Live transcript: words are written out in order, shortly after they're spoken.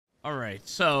All right,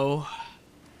 so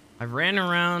I ran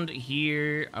around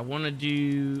here. I want to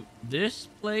do this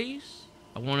place.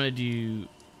 I want to do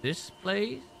this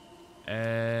place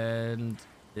and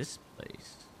this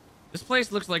place. This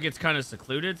place looks like it's kind of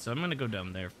secluded, so I'm going to go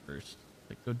down there first.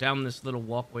 Like, go down this little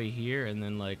walkway here and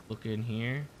then, like, look in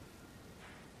here.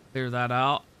 Clear that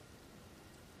out.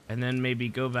 And then maybe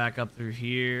go back up through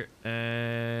here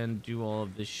and do all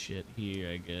of this shit here,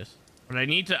 I guess. But I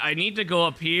need to go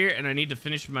up here and I need to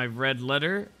finish my red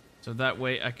letter so that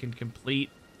way I can complete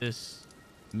this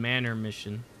manor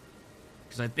mission.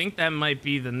 Because I think that might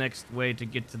be the next way to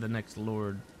get to the next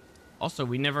lord. Also,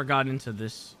 we never got into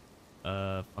this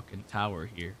fucking tower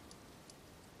here.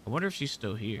 I wonder if she's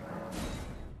still here.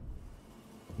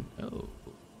 No.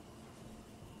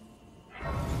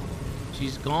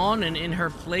 She's gone, and in her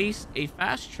place, a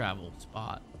fast travel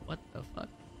spot. What the fuck?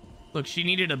 Look, she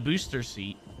needed a booster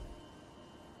seat.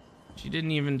 She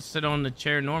didn't even sit on the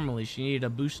chair normally. She needed a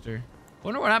booster. I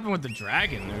wonder what happened with the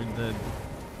dragon.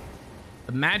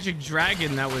 The magic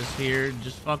dragon that was here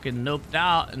just fucking noped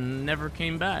out and never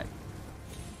came back.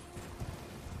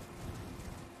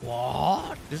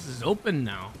 What? This is open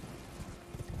now.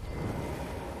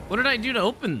 What did I do to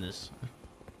open this?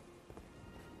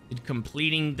 Did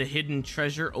completing the hidden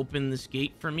treasure open this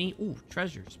gate for me? Ooh,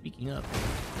 treasure, speaking of.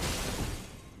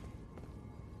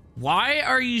 Why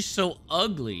are you so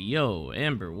ugly? Yo,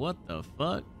 Amber, what the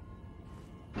fuck?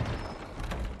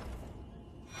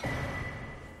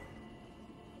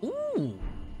 Ooh.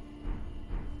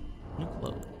 New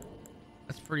clothes.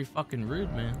 That's pretty fucking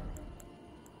rude, man.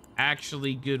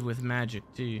 Actually good with magic,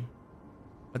 too.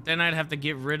 But then I'd have to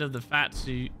get rid of the fat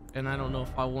suit, and I don't know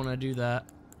if I want to do that.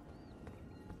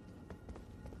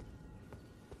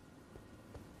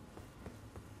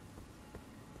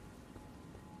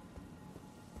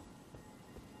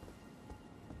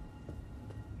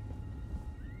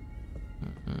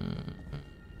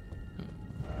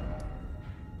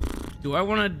 Do I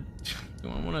want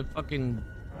to fucking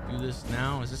do this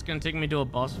now? Is this gonna take me to a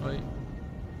boss fight?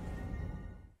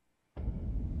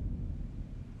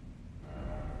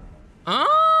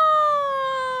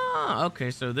 Ah,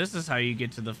 okay, so this is how you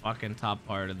get to the fucking top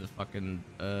part of the fucking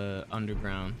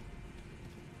underground.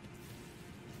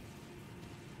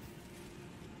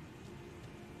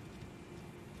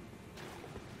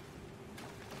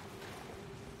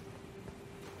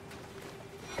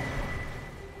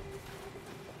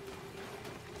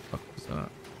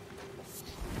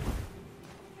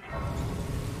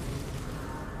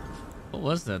 What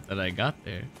was that I got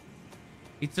there?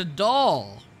 It's a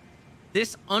doll.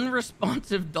 This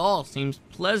unresponsive doll seems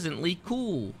pleasantly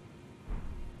cool.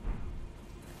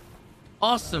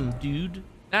 Awesome, dude.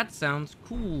 That sounds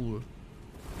cool.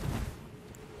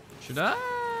 Should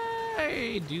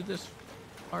I do this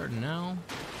part now?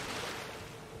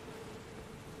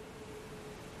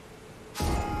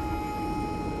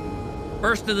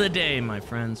 First of the day, my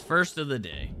friends. First of the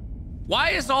day.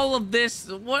 Why is all of this?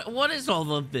 What is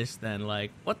all of this then?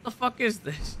 Like, what the fuck is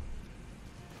this?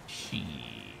 Shit.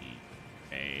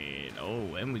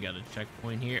 Oh, and we got a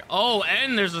checkpoint here. Oh,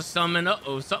 and there's a summon.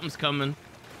 Uh-oh, something's coming.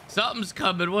 Something's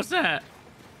coming. What's that?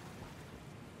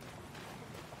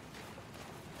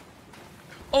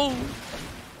 Oh.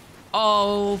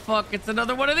 Oh, fuck. It's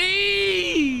another one of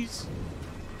these.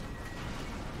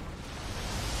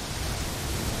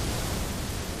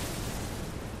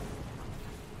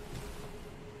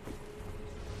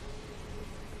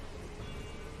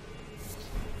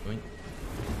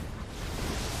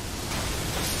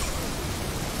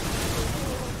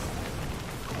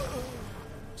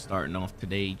 Starting off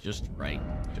today just right.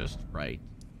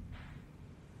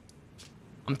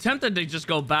 I'm tempted to just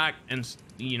go back and,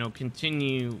 you know,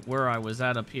 continue where I was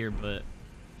at up here, but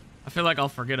I feel like I'll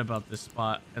forget about this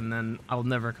spot and then I'll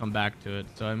never come back to it,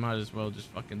 so I might as well just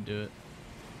fucking do it.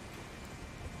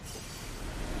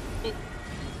 Oh.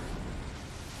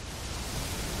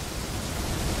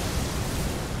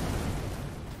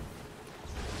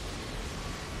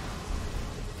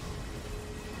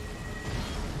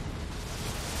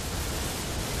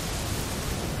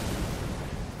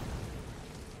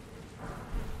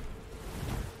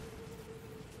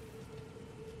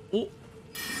 Oh.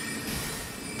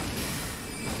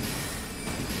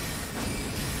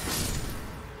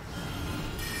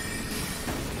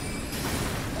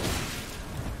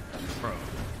 Bro.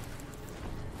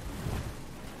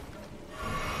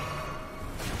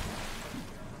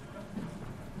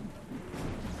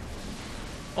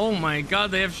 Oh my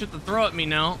god, they have shit to throw at me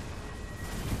now.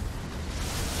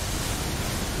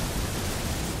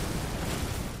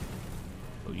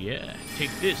 Oh yeah,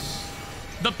 take this.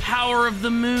 The power of the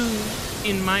moon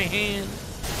in my hand.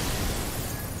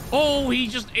 Oh, he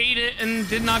just ate it and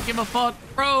did not give a fuck.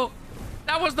 Bro,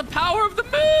 that was the power of the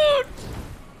moon.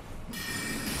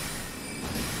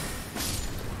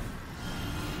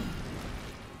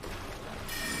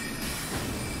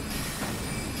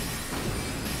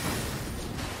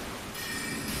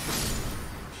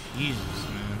 Jesus,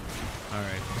 man. All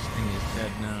right, this thing is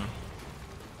dead now.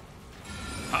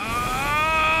 Ah!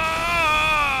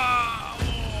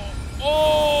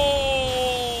 Oh!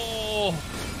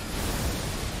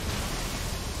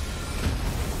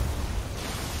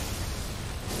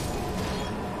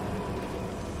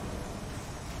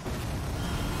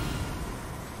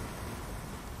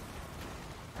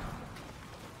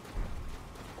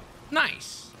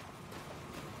 Nice.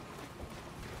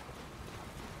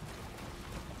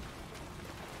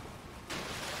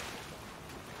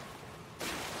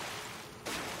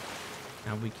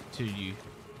 Now we continue.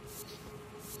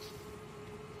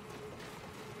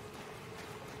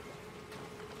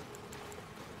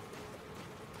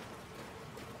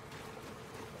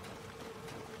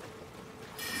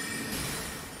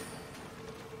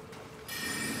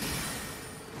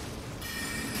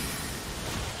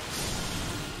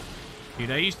 Dude,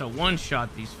 I used to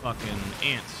one-shot these fucking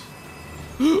ants.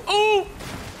 Oh!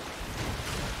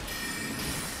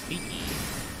 Sneaky.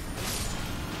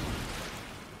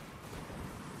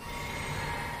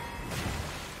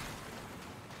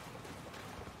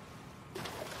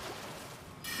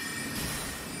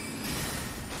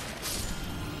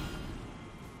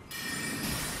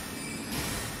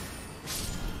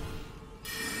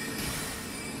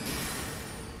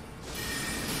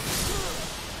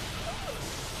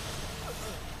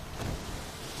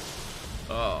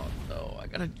 Oh no, I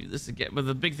gotta do this again. But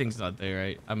the big thing's not there,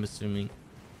 right? I'm assuming.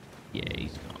 Yeah,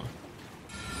 he's gone.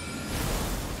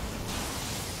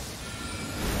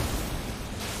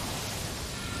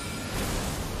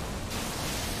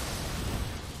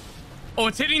 Oh,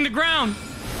 it's hitting the ground.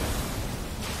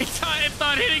 It's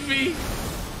not hitting me.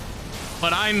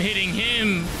 But I'm hitting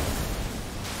him.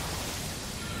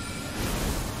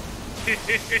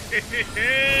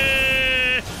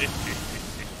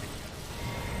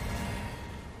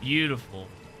 Beautiful.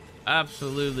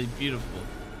 Absolutely beautiful.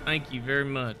 Thank you very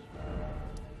much.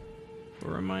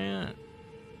 Where am I at?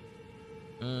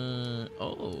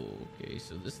 Oh, okay.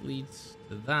 So this leads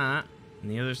to that. And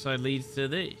the other side leads to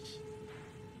this.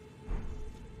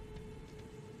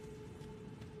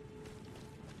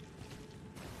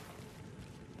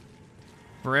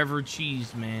 Forever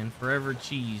cheese, man. Forever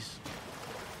cheese.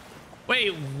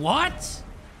 Wait, what?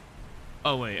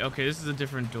 Oh, wait. Okay, this is a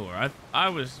different door. I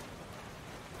was...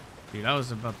 Dude, I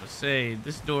was about to say,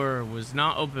 this door was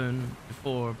not open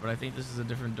before, but I think this is a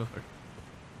different door.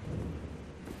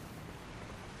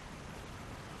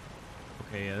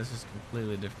 Okay, yeah, this is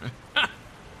completely different.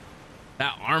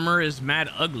 That armor is mad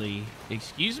ugly.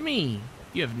 Excuse me?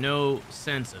 You have no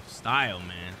sense of style,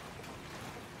 man.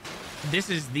 This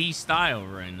is the style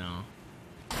right now.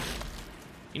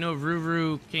 You know,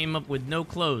 Ruru came up with no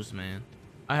clothes, man.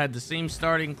 I had the same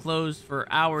starting clothes for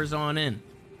hours on end.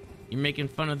 You're making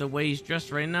fun of the way he's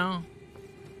dressed right now?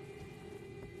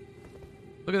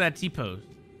 Look at that T-pose.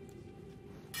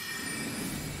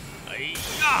 Oh,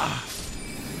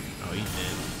 he did.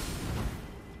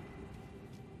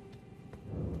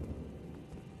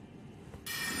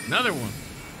 Another one.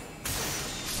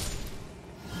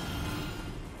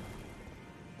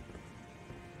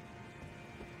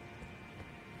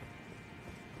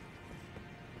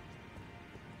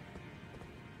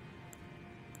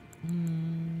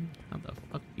 How the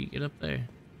fuck do you get up there?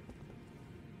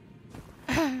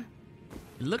 It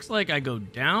looks like I go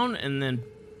down and then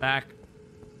back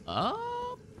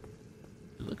up.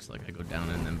 It looks like I go down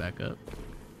and then back up.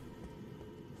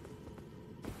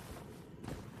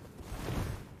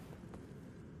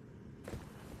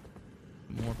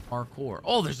 More parkour.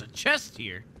 Oh, there's a chest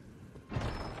here.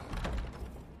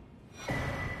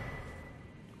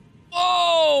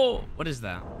 Oh, what is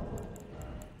that?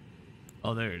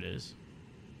 Oh, there it is.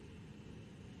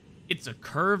 It's a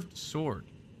curved sword.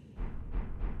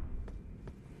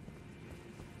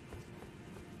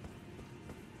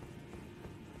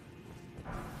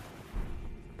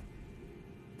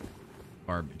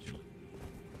 Garbage.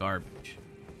 Garbage.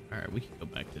 All right, we can go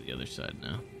back to the other side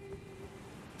now.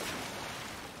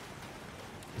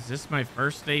 Is this my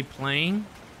first day playing?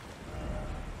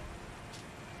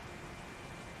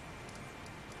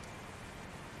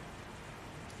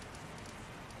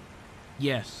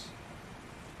 Yes.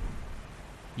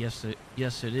 Yes,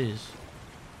 it is.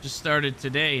 Just started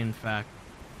today, in fact.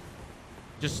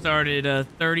 Just started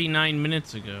 39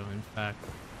 minutes ago, in fact.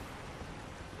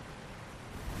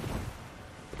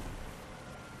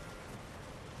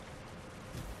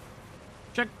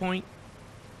 Checkpoint.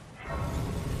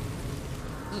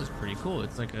 This is pretty cool.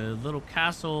 It's like a little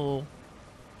castle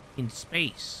in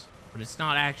space, but it's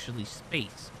not actually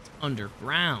space. It's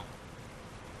underground.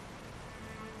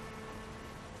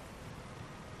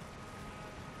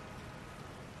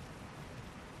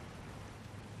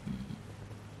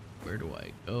 Where do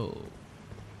I go?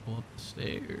 Go up the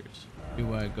stairs.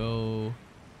 Do I go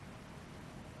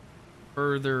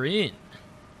further in?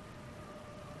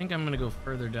 I think I'm gonna go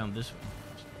further down this way.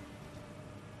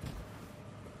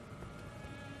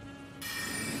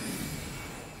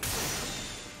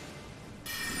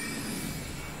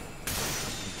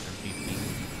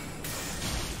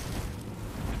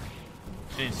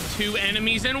 It's 2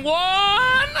 enemies in 1!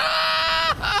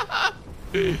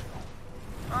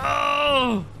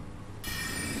 Oh!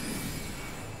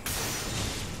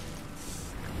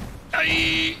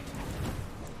 Aye.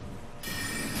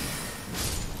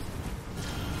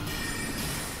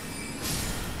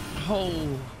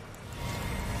 Oh.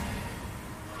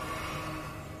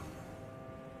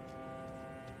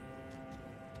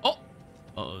 Oh.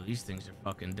 Uh-oh, these things are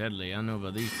fucking deadly. I know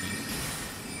about these things.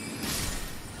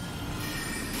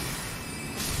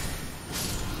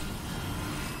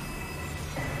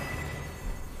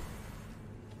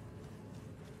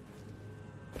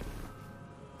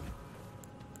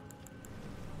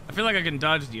 I feel like I can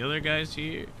dodge the other guys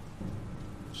here.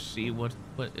 See what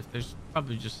if there's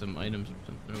probably just some items or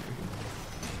something over here.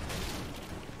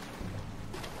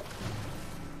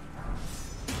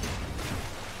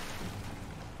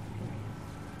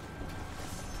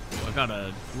 Oh, I got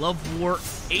a Love War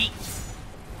 8.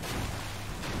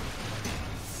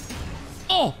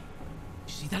 Oh!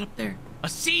 You see that up there? A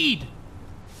seed!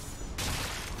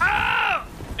 Ah!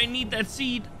 I need that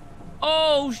seed.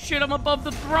 Oh shit, I'm above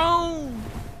the throne!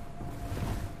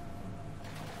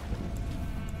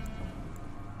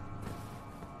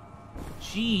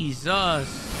 Jesus.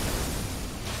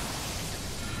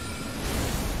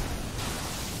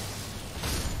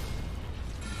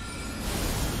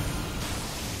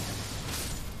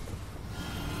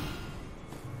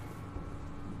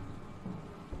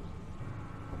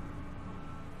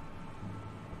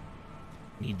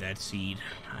 Need that seed.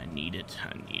 I need it.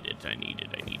 I need it. I need it.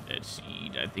 I need that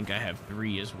seed. I think I have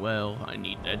 3 as well. I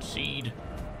need that seed.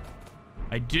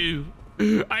 I do.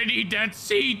 I need that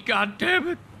seed. God damn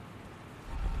it.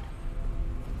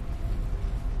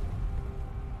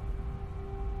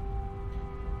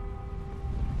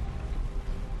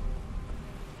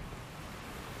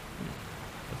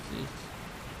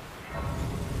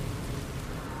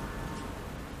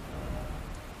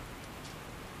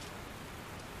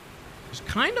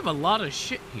 Kind of a lot of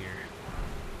shit here.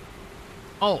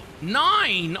 Oh,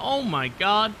 9! Oh my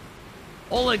god.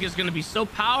 Oleg is gonna be so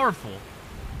powerful.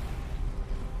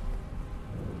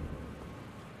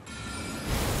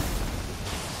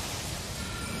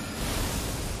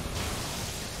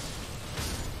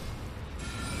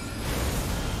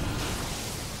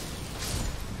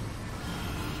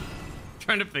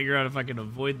 Trying to figure out if I can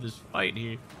avoid this fight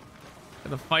here.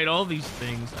 Gotta fight all these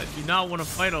things. I do not want to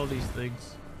fight all these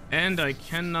things. And I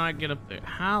cannot get up there.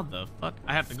 How the fuck?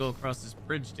 I have to go across this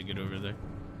bridge to get over there.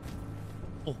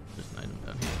 Oh, there's an item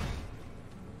down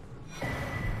here.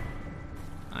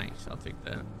 Nice, I'll take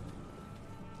that.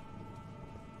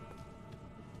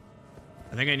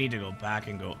 I think I need to go back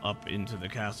and go up into the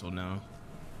castle now.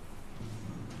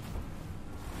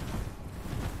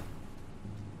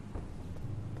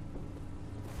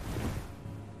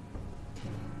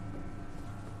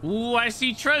 Ooh, I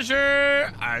see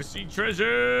treasure! I see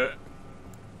treasure!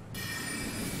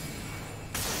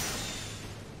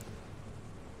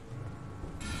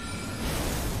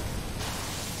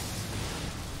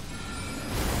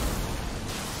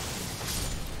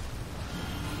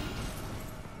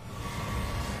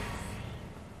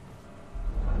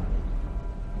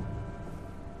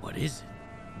 What is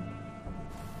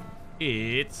it?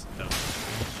 It's... oh,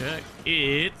 check.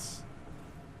 It's...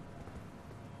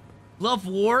 Love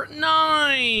War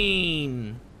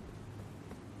 9.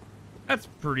 That's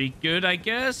pretty good, I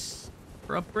guess,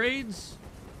 for upgrades.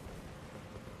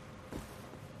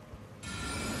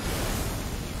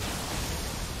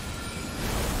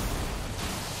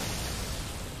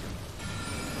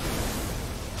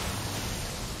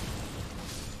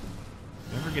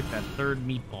 Never get that 3rd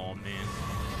meatball, man.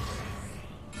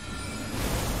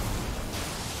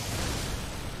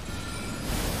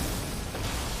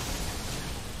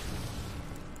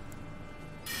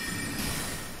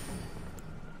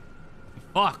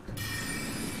 Fuck.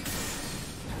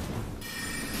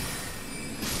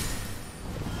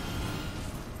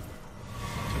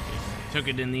 Took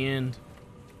it in the end.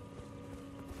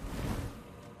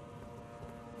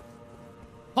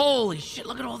 Holy shit,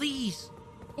 look at all these.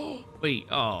 Wait,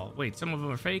 oh, wait, some of them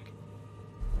are fake?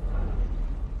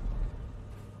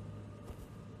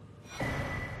 It's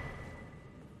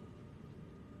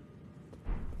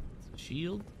a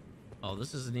shield? Oh,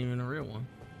 this isn't even a real one.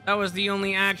 That was the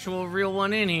only actual real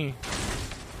one in here.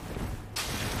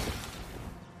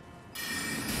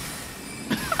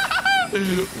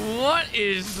 What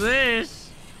is this?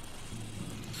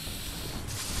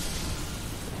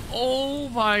 Oh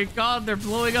my god, they're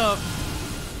blowing up.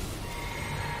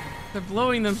 They're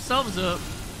blowing themselves up.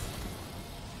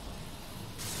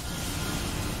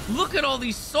 Look at all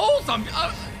these souls.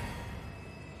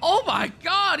 Oh my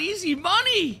god, easy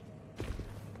money.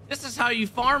 This is how you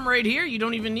farm right here. You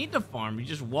don't even need to farm. You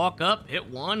just walk up, hit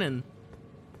one, and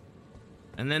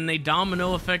then they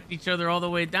domino effect each other all the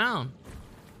way down.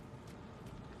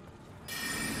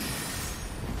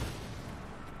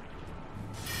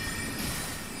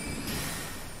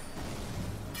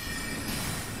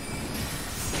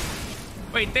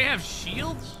 Wait, they have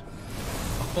shields?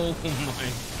 Oh my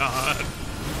god.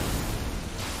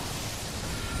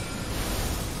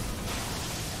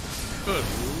 Good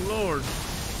lord.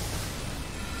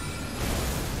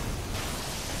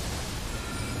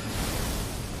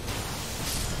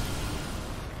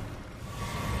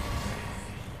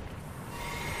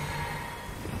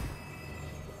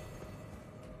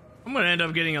 I'm gonna end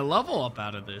up getting a level up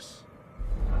out of this.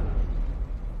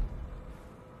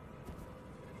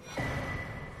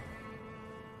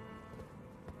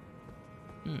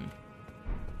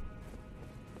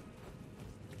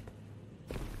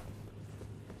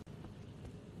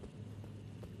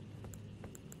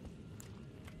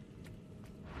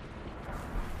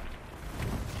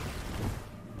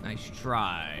 Nice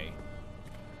try.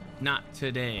 Not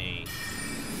today.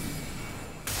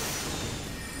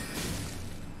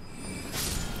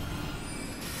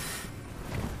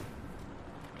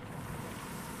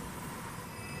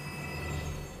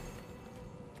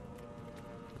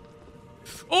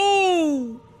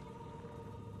 Oh!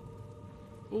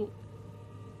 Oh.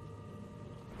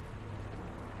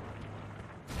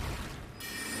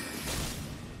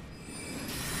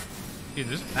 Dude,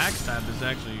 this backstab is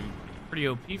actually pretty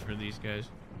OP for these guys.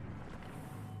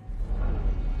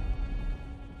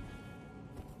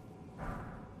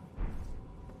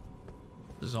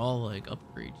 This is all like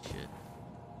upgrade shit.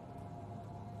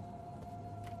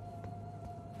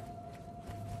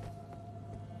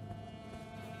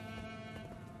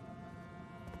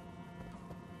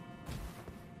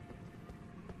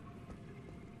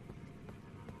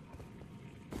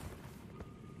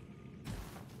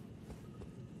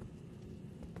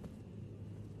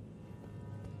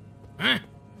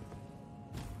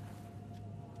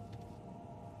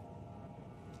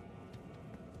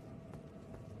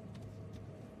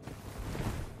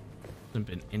 Hasn't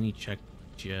been any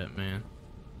checkpoints yet, man.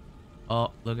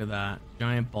 Oh, look at that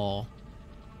giant ball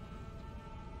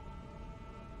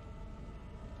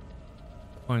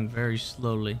going very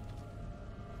slowly.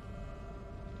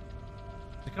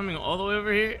 Is it coming all the way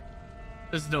over here?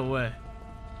 There's no way.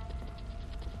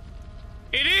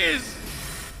 It is.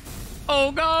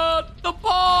 Oh god, the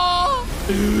ball.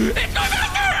 It's going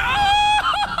back there.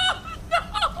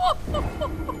 Oh,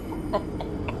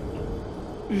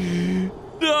 no.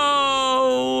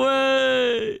 No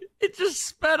way! It just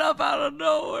sped up out of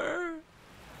nowhere.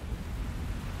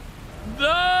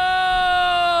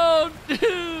 No,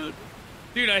 dude.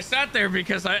 Dude, I sat there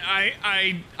because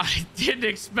I didn't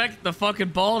expect the fucking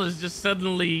ball to just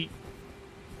suddenly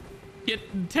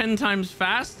get 10 times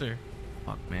faster.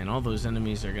 Fuck, man, all those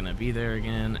enemies are gonna be there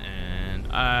again,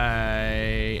 and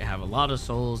I have a lot of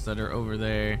souls that are over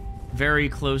there, very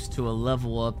close to a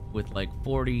level up with like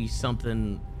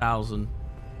 40-something thousand.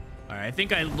 All right, I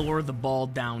think I lure the ball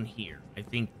down here. I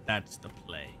think that's the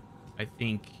play. I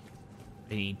think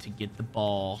I need to get the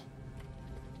ball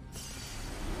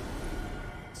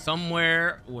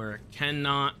somewhere where it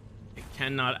cannot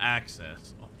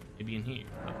access. Oh, maybe in here.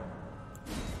 Oh.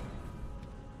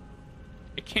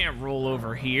 It can't roll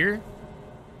over here.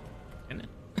 Can it?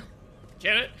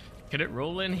 Can it? Can it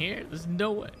roll in here? There's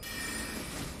no way.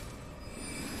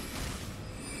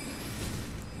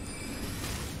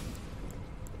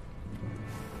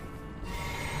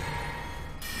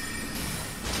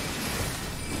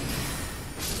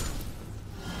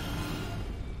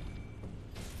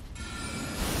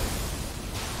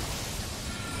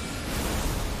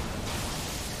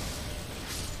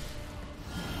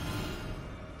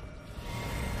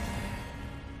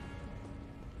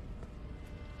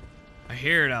 I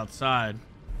hear it outside.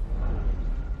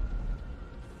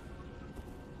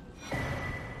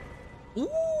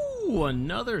 Ooh,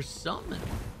 another summon.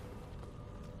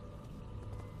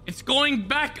 It's going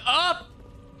back up.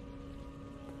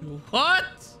 What?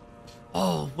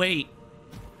 Oh, wait.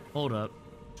 Hold up.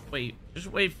 Wait. Just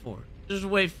wait for it. Just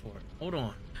wait for it. Hold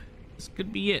on. This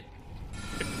could be it.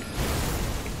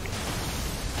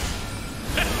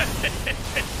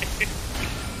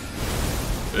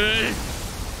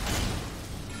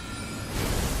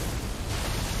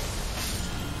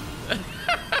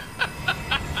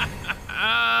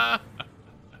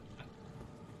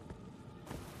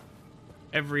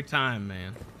 Every time,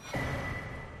 man.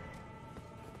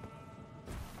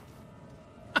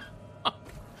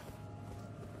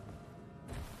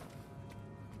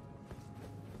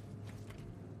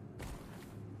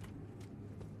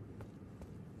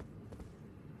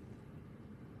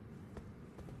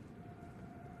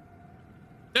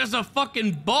 There's a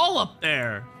fucking ball up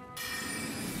there.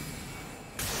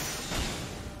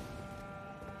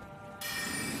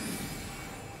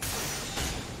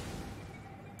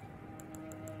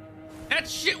 That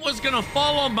shit was gonna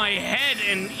fall on my head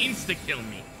and insta-kill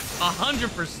me.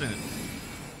 100%.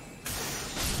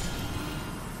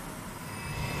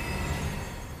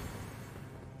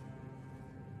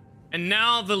 And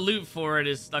now the loot for it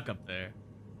is stuck up there.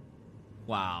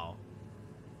 Wow.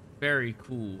 Very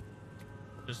cool.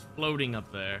 Just floating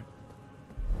up there.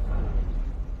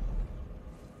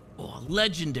 Oh, a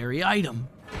legendary item.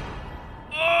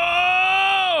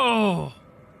 Oh!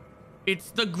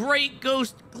 It's the Great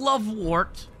Ghost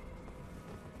Glovewort.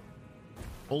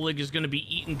 Oleg is gonna be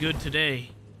eating good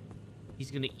today. He's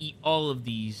gonna eat all of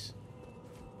these.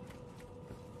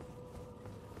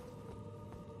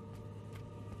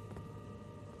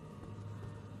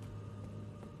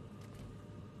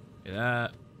 Look at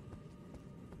that.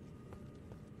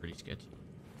 Pretty sketchy.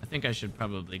 I think I should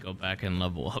probably go back and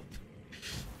level up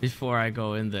before I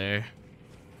go in there.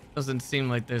 Doesn't seem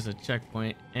like there's a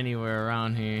checkpoint anywhere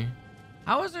around here.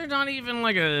 How is there not even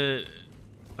like a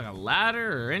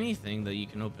ladder or anything that you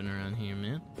can open around here,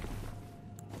 man?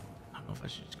 I don't know if I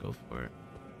should just go for it.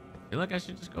 I feel like I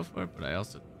should just go for it, but I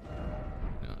also,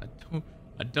 you know,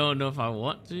 I don't know if I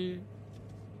want to.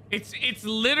 It's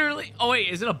literally. Oh wait,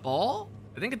 is it a ball?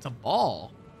 I think it's a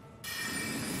ball.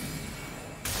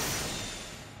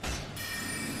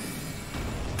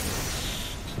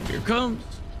 Here it comes.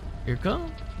 Here it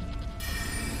comes.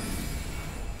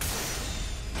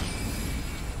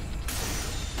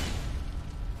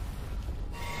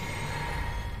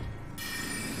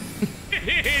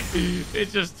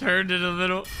 It just turned in the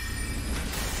middle.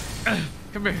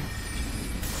 Come here.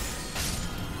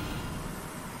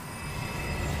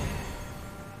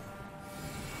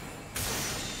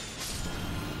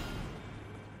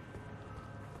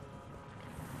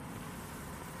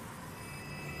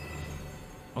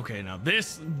 Okay, now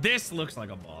this looks like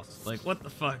a boss. Like, what the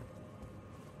fuck?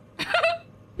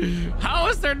 How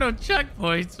is there no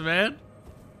checkpoints, man?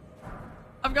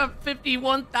 I've got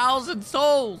 51,000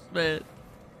 souls, man.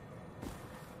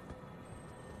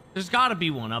 There's got to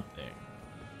be one up there.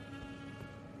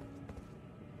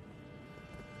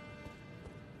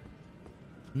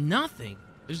 Nothing.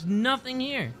 There's nothing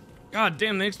here. God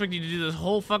damn, they expect you to do this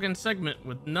whole fucking segment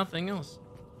with nothing else.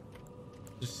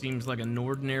 Just seems like an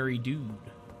ordinary dude.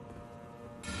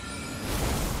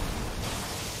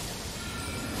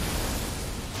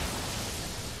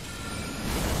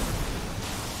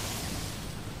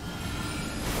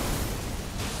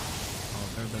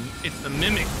 It's the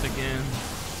mimics again.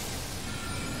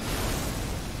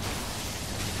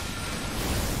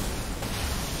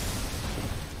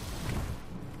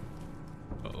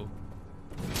 Uh-oh.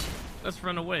 Let's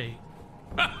run away.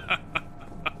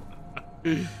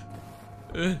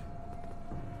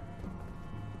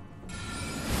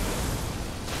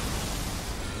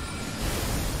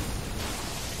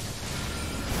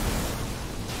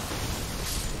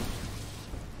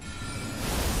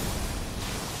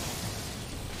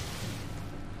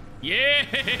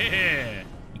 Yeah!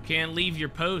 You can't leave your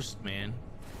post, man.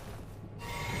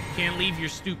 You can't leave your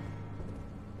stoop.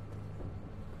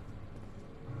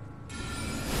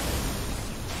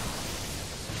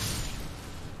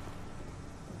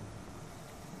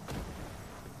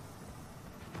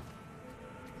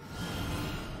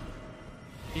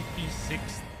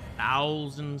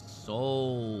 $56,000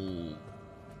 souls.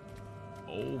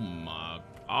 Oh my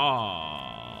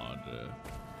god.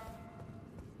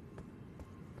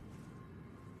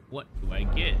 What do I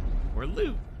get for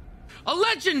loot? A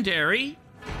legendary?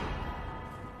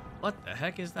 What the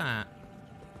heck is that?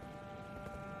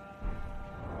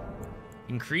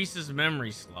 Increases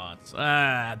memory slots.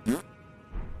 I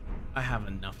have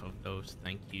enough of those,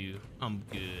 thank you. I'm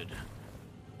good.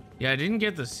 Yeah, I didn't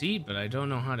get the seat, but I don't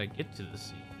know how to get to the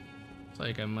seat. It's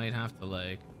like I might have to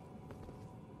like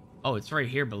Oh, it's right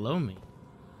here below me.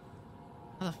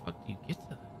 How the fuck do you get to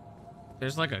that?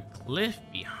 There's like a cliff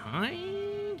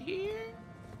behind here?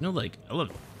 No, like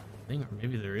elevator thing, or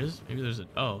maybe there is. Maybe there's a,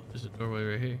 oh, there's a doorway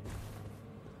right here.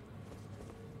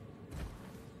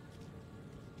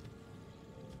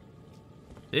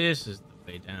 This is the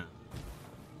way down.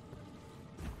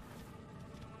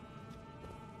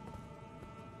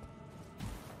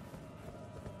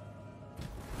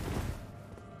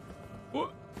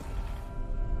 What?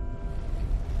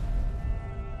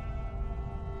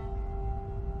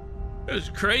 It was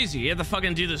crazy. You had to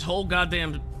fucking do this whole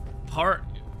goddamn part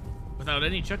without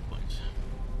any checkpoints.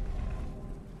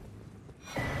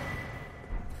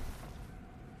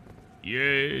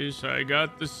 Yes, I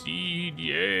got the seed.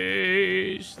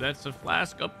 Yes, that's a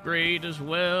flask upgrade as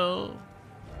well.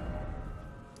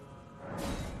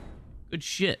 Good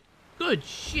shit. Good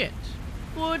shit.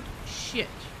 Good shit.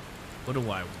 What do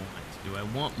I want? Do I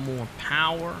want more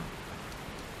power?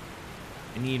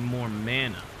 I need more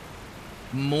mana.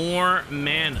 More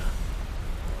mana.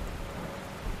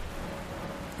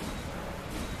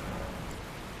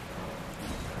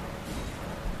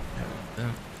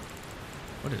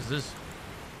 What is this?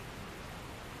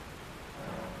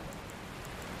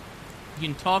 You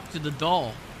can talk to the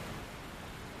doll,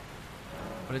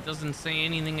 but it doesn't say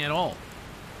anything at all.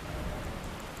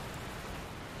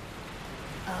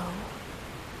 Oh,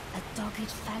 a dogged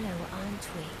fellow, aren't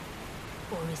we?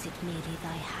 Or is it merely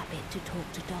thy habit to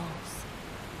talk to dolls?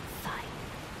 Fine.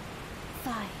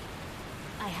 Fine.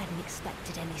 I hadn't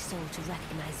expected any soul to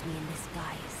recognize me in this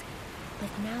guise, but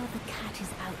now the cat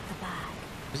is out the bag.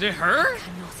 Is it her? I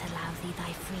cannot allow thee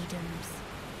thy freedoms.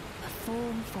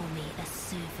 Perform for me a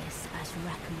service as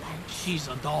recompense. She's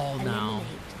a doll now.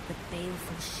 Eliminate the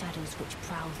baleful shadows which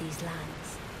prowl these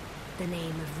lands. The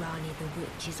name of Rani the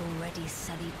Witch is already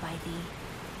sullied by thee.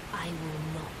 I will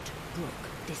not brook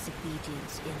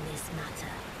disobedience in this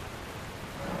matter.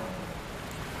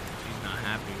 She's not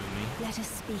happy with me. Let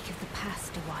us speak of the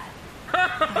past a while.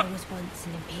 I was once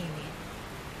an Empyrean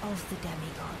of the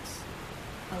demigods.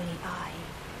 Only I,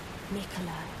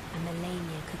 Nicola, and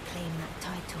Melania could claim that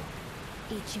title.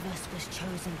 Each of us was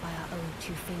chosen by our own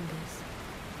two fingers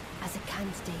as a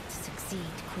candidate to succeed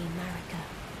Queen Marika,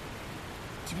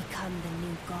 to become the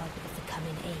new god of the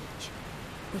coming age,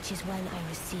 which is when I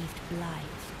received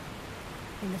Blythe,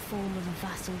 in the form of a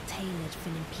vassal tailored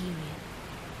for an Empyrean.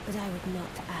 But I would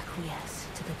not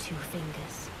acquiesce to the two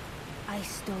fingers. I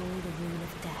stole the rune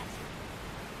of death,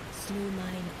 slew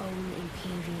mine own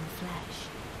Empyrean flesh,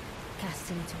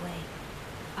 casting it away.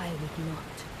 I would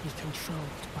not be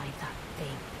controlled by that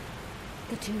thing.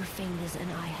 The two fingers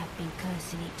and I have been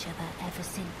cursing each other ever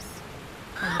since,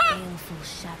 and the baleful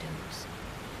shadows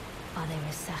are their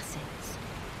assassins.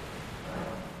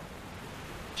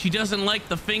 She doesn't like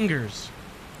the fingers.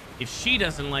 If she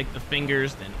doesn't like the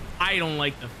fingers, then I don't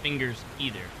like the fingers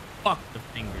either. Fuck the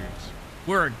fingers.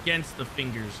 We're against the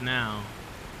fingers now.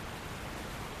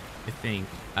 I think.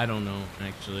 I don't know,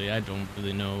 actually. I don't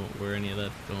really know where any of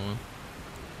that's going.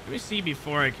 Let me see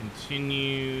before I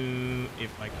continue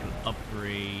if I can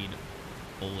upgrade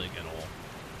Oleg at all.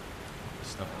 The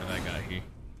stuff that I got here.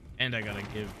 And I gotta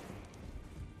give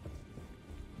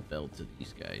the bell to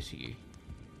these guys here.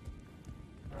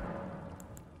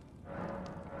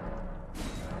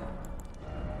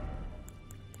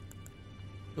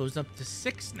 Goes up to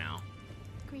 6 now.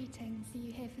 Greetings, are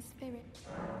you here for spirit?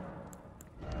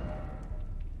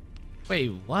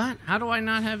 Wait, what? How do I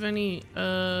not have any,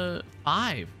 5?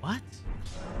 What?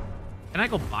 Can I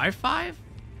go buy 5?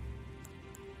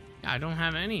 Yeah, I don't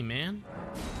have any, man.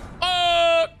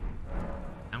 Oh!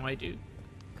 Now I do.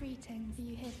 Greetings, are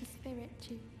you here for spirit,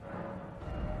 Chief?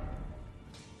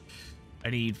 I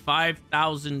need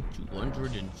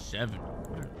 5,207.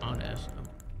 What an odd ass number.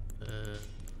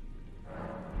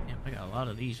 Damn, I got a lot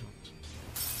of these ones.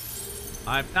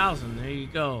 5,000, there you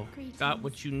go. Greetings, Got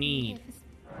what you are need. here for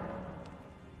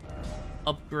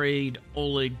Upgrade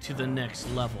Oleg to the next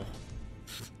level.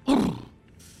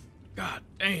 God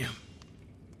damn.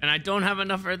 And I don't have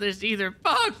enough for this either.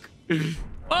 Fuck!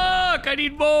 Fuck! I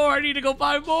need more! I need to go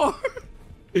buy more!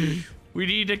 We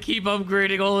need to keep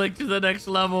upgrading Oleg to the next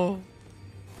level.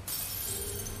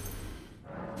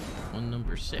 One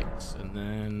number 6, and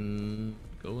then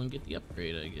go and get the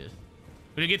upgrade, I guess.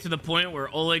 We're gonna get to the point where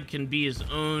Oleg can be his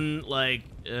own, like,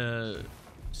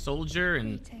 soldier,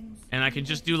 and I can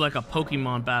just do like a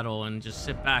Pokemon battle and just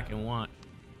sit back and watch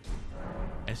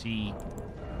as he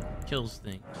kills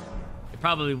things. It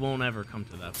probably won't ever come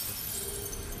to that.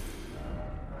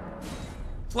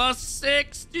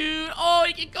 +6, dude. Oh,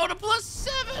 he can go to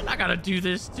 +7. I gotta do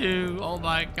this too. Oh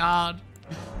my god.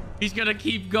 He's gonna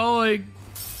keep going.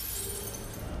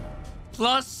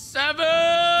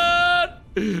 +7!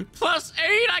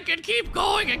 +8! I can keep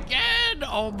going again!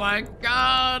 Oh my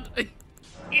god!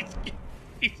 He's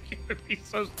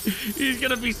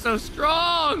gonna be so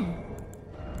strong!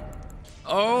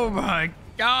 Oh my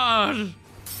god!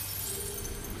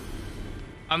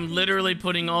 I'm literally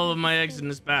putting all of my eggs in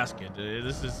this basket.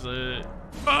 This is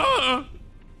oh,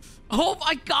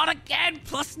 I got again!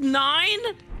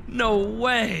 +9? No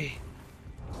way!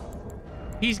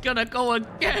 He's gonna go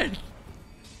again!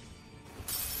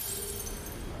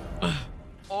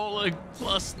 Oleg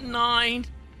 +9.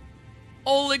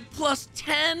 Oleg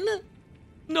 +10.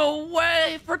 No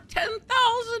way for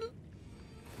 10,000.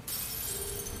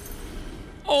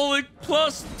 Oleg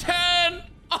 +10.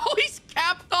 Oh, he's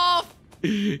capped off.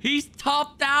 He's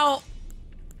topped out.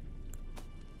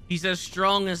 He's as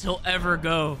strong as he'll ever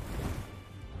go.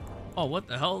 Oh, what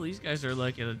the hell? These guys are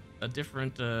like a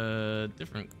different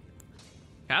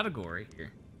category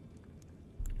here.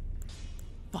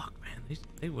 Fuck, man.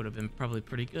 They would have been probably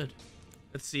pretty good.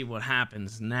 Let's see what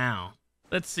happens now.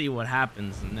 Let's see what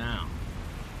happens now.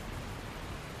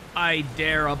 I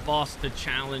dare a boss to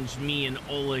challenge me and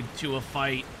Oleg to a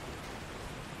fight.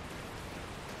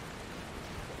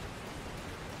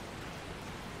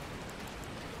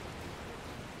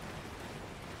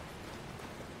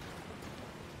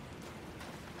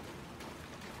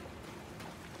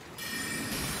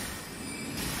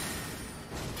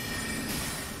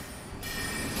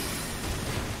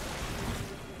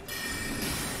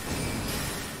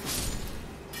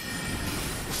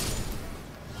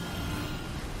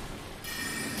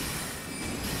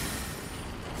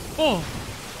 Oh!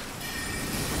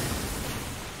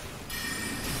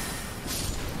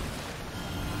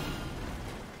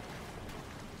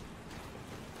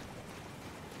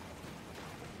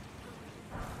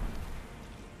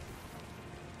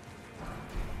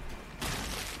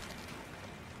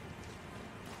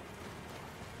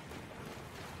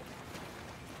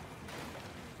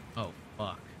 Oh,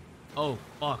 fuck. Oh,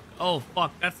 fuck. Oh,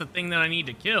 fuck. That's the thing that I need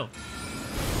to kill.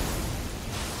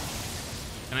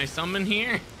 Can I summon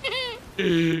here?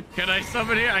 Can I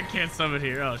summon here? I can't summon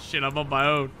here. Oh shit, I'm on my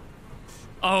own.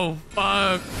 Oh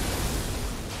fuck.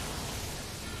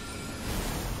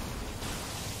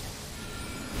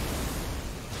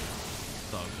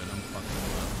 It's all good, I'm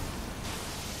fucking up.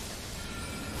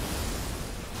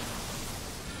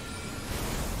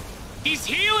 He's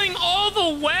healing all the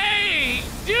way!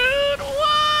 Dude,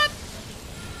 what?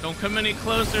 Don't come any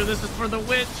closer, this is for the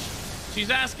witch. She's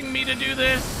asking me to do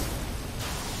this.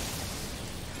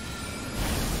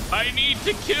 I need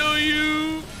to kill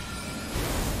you!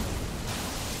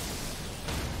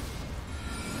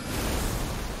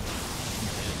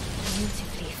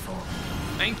 Beautifully formed.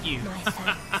 Thank you. My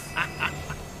thanks.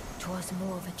 Twas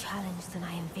more of a challenge than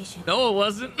I envisioned. No, it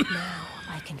wasn't. Now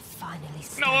I can finally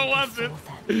stand No, it wasn't.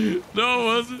 before them. No, it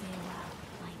wasn't. Farewell,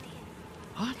 my dear.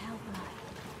 What? Tell Brian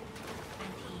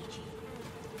and Eiji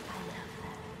I love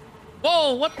her.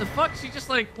 Whoa, what the fuck? She just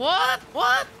like, what?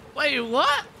 What? Wait,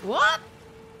 what? What?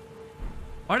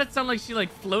 Why did it sound like she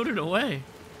like floated away?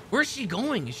 Where's she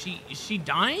going? Is she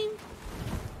dying?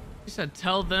 She said,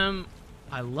 tell them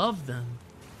I love them.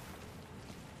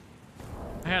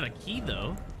 I had a key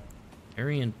though.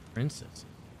 Aryan Princess.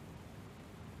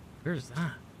 Where's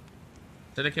that?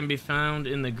 Said it can be found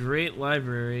in the Great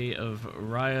Library of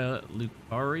Raya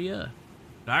Lucaria.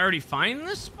 Did I already find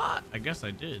this spot? I guess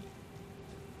I did.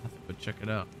 I have to go check it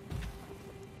out.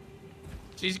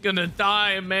 She's gonna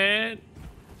die, man.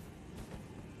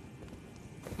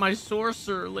 My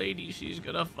sorcerer lady, she's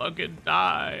gonna fucking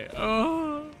die.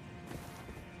 Oh.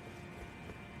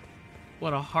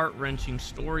 What a heart-wrenching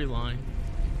storyline.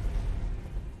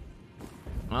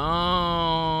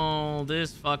 Oh,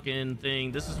 this fucking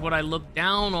thing. This is what I looked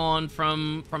down on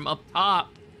from up top,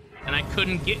 and I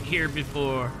couldn't get here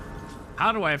before.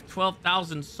 How do I have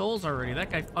 12,000 souls already? That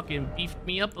guy fucking beefed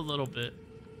me up a little bit.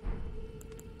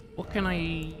 What can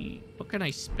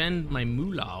I spend my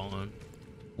moolah on?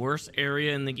 Worst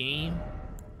area in the game?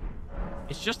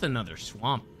 It's just another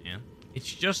swamp, man.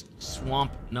 It's just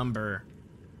swamp number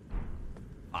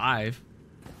 5.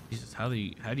 Jesus, how do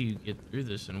you get through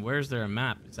this? And where's there a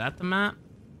map? Is that the map?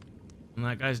 On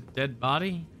that guy's dead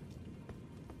body?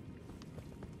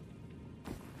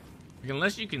 Like,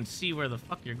 unless you can see where the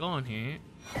fuck you're going here.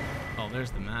 Oh,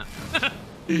 there's the map.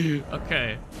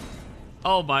 Okay.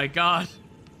 Oh my god.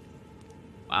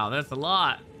 Wow, that's a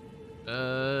lot.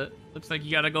 Looks like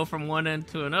you gotta go from one end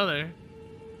to another.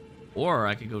 Or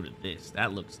I could go to this.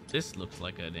 This looks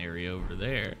like an area over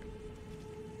there.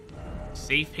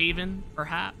 Safe haven,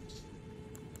 perhaps?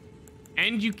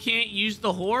 And you can't use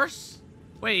the horse?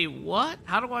 Wait, what?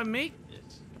 How do I make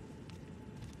this?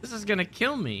 This is gonna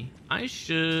kill me. I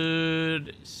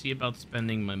should see about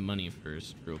spending my money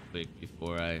first real quick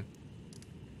before I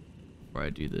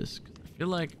do this. 'Cause I feel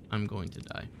like I'm going to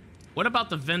die. What about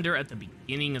the vendor at the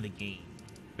beginning of the game?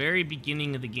 Very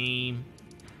beginning of the game.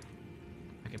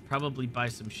 I could probably buy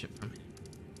some shit from him.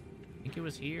 I think it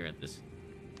was here at this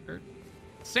church.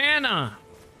 Santa!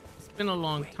 It's been a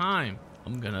long time.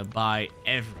 I'm gonna buy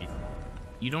everything.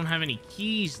 You don't have any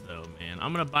keys though, man.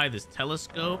 I'm gonna buy this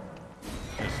telescope.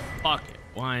 Just fuck it.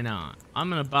 Why not? I'm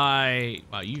gonna buy...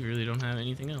 Wow, you really don't have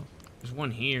anything else. There's one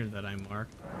here that I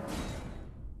marked.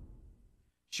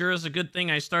 Sure is a good thing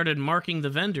I started marking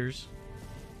the vendors.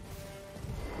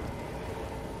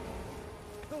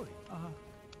 I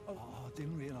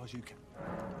didn't realize you can.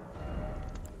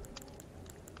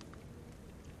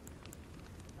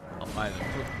 I'll buy the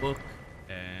cookbook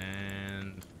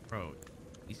and... Bro,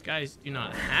 these guys do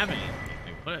not have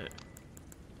anything. Like,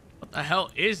 what the hell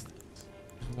is this?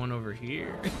 There's one over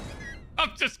here.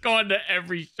 I'm just going to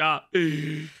every shop.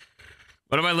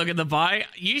 What am I looking to buy?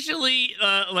 Usually,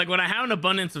 like when I have an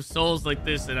abundance of souls like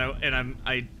this, and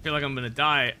I feel like I'm gonna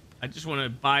die, I just want to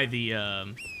buy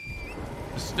the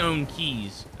stone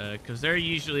keys, because they're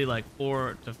usually like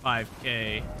 4 to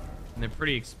 5k, and they're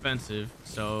pretty expensive.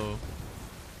 So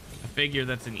I figure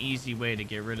that's an easy way to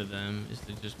get rid of them, is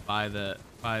to just buy the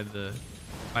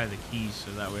keys,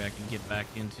 so that way I can get back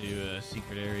into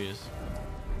secret areas.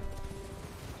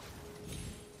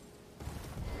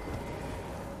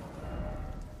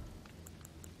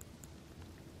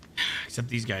 Except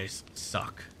these guys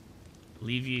suck.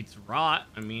 Alleviates rot.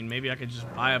 I mean, maybe I could just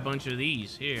buy a bunch of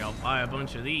these. Here, I'll buy a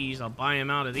bunch of these. I'll buy them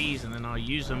out of these, and then I'll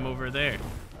use them over there.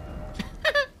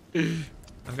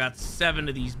 I've got 7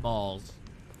 of these balls.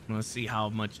 I'm gonna see how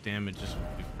much damage this will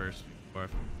do first before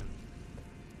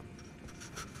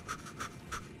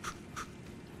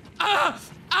I...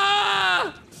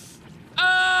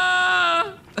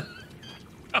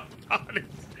 Oh God,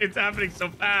 it's happening so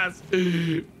fast.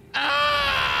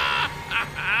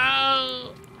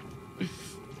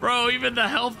 Bro, even the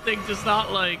health thing does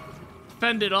not like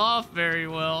fend it off very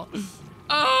well.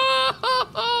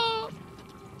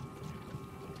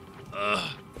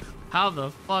 How the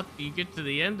fuck do you get to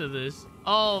the end of this?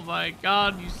 Oh my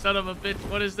God, you son of a bitch.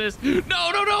 What is this?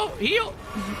 No, no, no. Heal.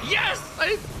 Yes,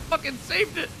 I fucking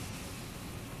saved it.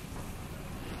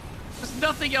 There's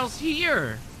nothing else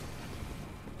here.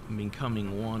 I'm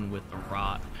becoming one with the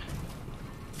rot.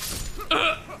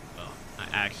 Oh, I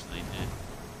actually did.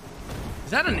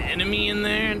 Is that an enemy in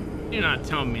there? You're not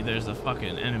telling me there's a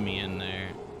fucking enemy in there.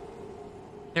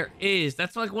 There is.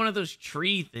 That's like one of those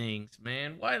tree things,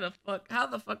 man. Why the fuck? How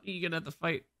the fuck are you gonna have to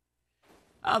fight?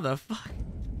 How the fuck?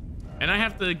 And I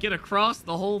have to get across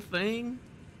the whole thing?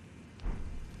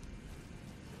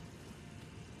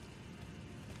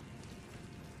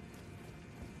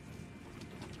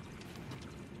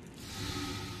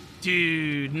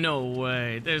 Dude, no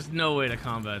way. There's no way to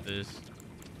combat this.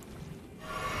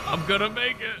 I'm gonna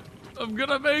make it. I'm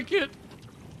gonna make it.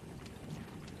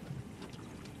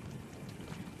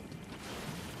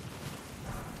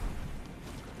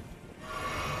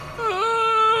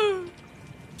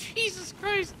 Jesus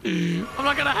Christ. I'm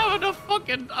not gonna have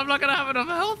enough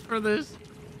health for this.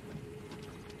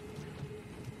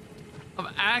 I'm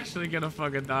actually gonna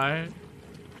fucking die.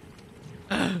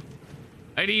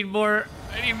 I need more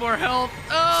health.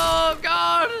 Oh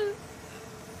God.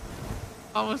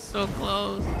 I was so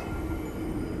close.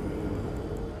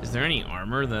 Is there any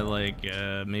armor that like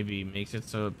maybe makes it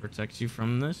so it protects you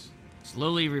from this?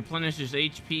 Slowly replenishes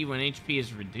HP when HP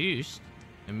is reduced.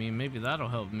 I mean, maybe that'll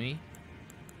help me.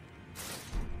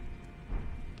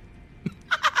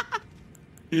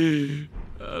 I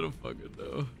don't fucking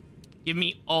know. Give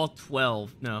me all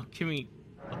 12. No, give me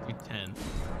up to 10.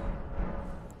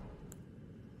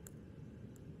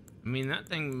 I mean, that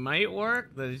thing might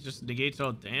work. That it just negates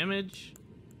all damage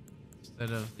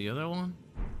instead of the other one.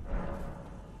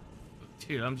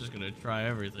 Dude, I'm just gonna try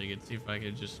everything and see if I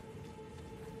can just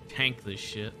tank this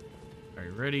shit. All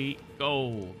right, ready,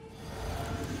 go.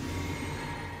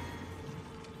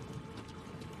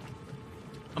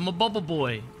 I'm a bubble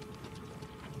boy.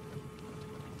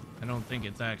 I don't think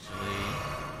it's actually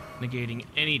negating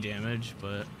any damage,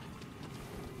 but...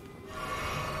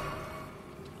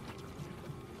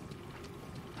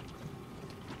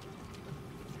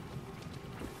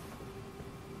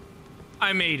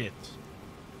 I made it.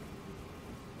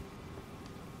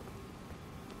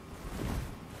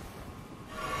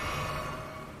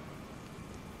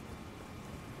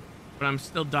 But I'm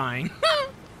still dying.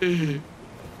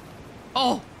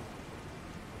 Oh!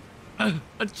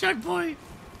 A checkpoint!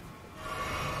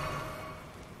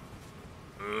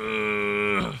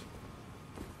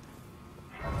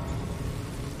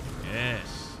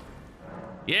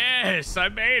 Yes, I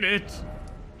made it.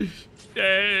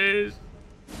 Yes.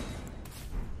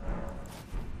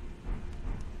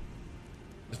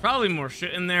 There's probably more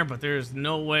shit in there, but there's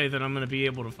no way that I'm gonna be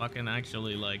able to fucking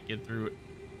actually like get through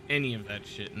any of that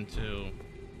shit until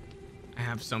I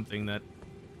have something that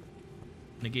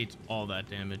negates all that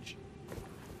damage.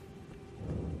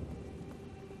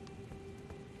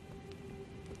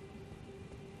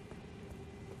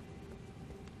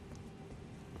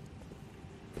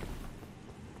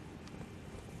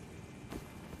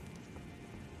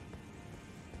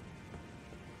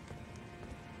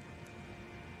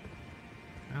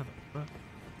 How the fuck?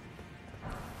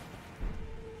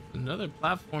 Another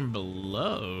platform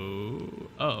below.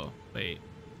 Oh, wait.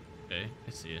 Okay,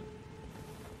 I see it.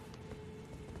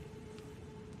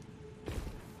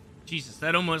 Jesus,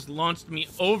 that almost launched me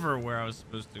over where I was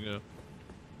supposed to go.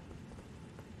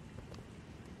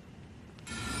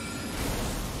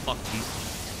 Fuck these.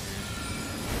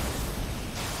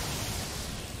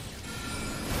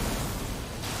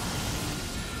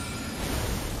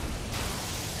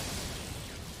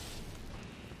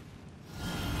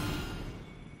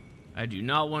 I do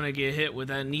not want to get hit with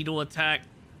that needle attack.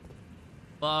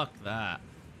 Fuck that.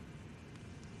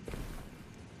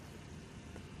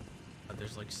 But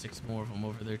there's like 6 more of them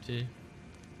over there too.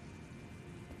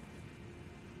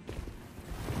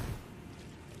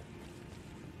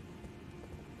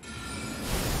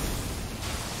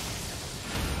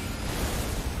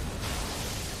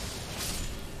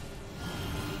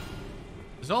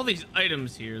 There's all these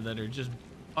items here that are just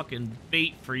fucking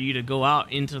bait for you to go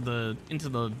out into the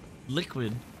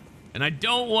liquid, and I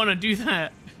don't want to do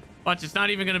that. Watch, it's not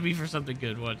even gonna be for something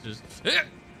good. Watch this.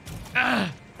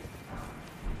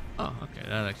 Oh, okay,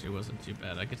 that actually wasn't too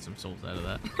bad. I get some souls out of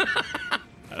that.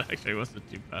 That actually wasn't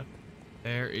too bad.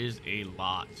 There is a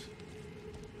lot.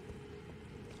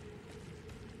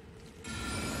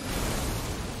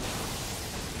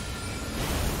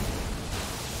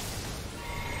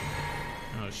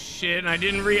 Oh shit, I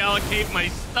didn't reallocate my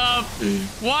stuff.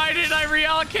 Why did I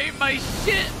reallocate my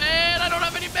shit, man? I don't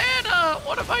have any mana.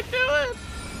 What am I doing?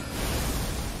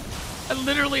 I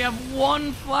literally have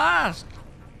 1 flask.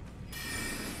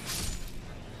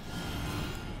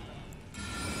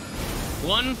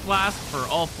 One flask for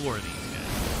all 4 of these guys.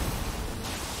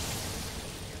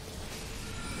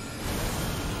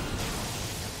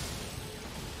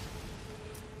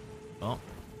 Well,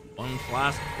 1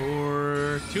 flask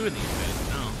for 2 of these guys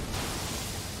now.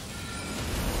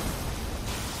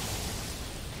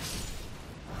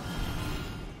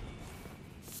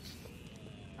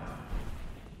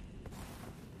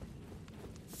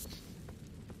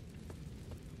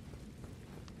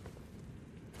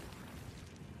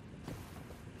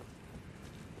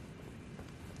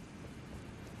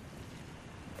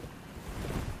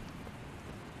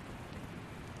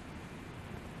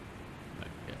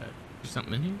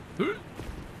 Something in here.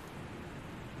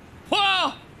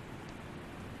 Whoa!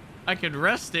 I could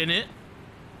rest in it.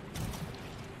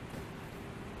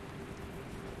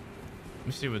 Let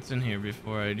me see what's in here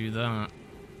before I do that.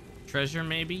 Treasure,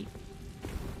 maybe?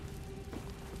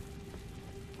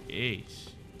 Jeez.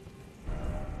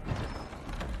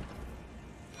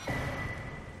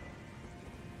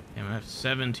 Damn, I have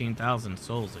 17,000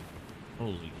 souls. Like,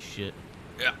 holy shit.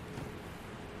 Yeah.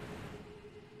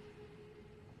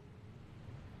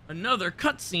 Another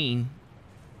cutscene.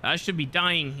 I should be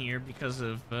dying here because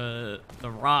of the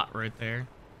rot right there.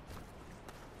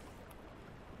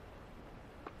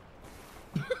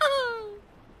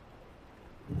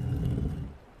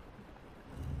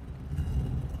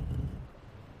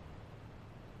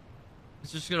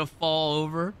 It's just gonna fall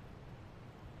over.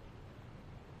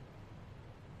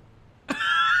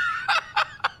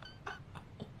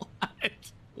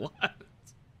 What?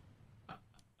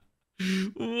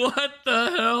 What the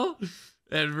hell?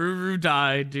 And Ruru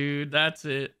died, dude. That's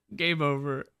it. Game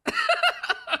over.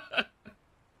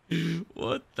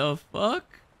 What the fuck?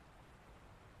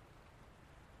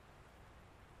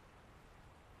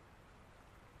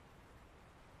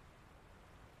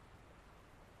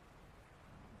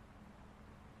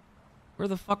 Where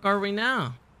the fuck are we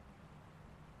now?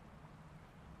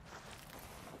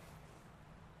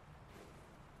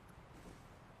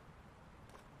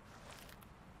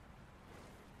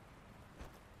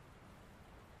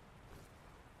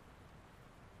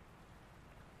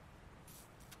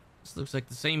 This looks like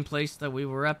the same place that we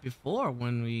were at before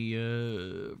when we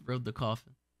rode the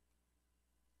coffin.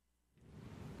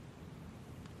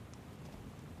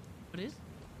 What is it?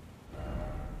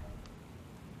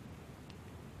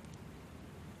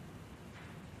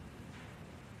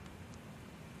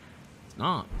 It's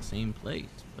not the same place,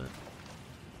 but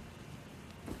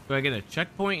Do I get a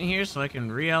checkpoint here so I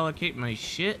can reallocate my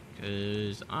shit?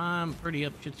 Because I'm pretty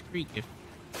up shit's creek if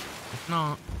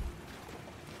not.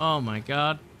 Oh my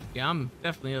god. Yeah, I'm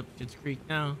definitely up shit's creek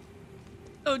now.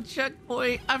 No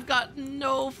checkpoint. I've got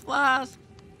no flask.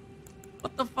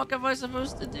 What the fuck am I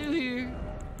supposed to do here?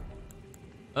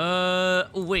 Oh,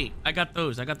 wait. I got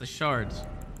those. I got the shards.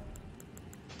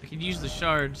 I can use the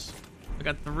shards. I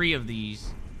got 3 of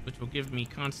these, which will give me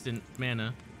constant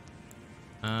mana.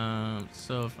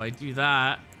 So if I do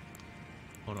that...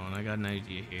 Hold on, I got an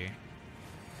idea here.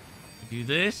 I do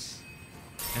this,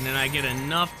 and then I get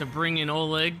enough to bring in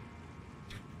Oleg.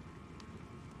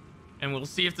 And we'll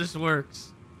see if this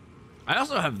works. I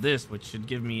also have this, which should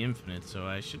give me infinite, so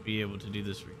I should be able to do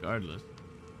this regardless.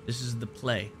 This is the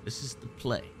play. This is the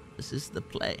play. This is the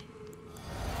play.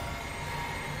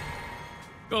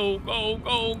 Go, go,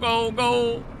 go, go,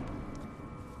 go.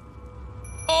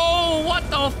 Oh, what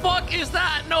the fuck is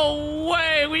that? No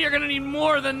way. We are going to need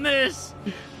more than this.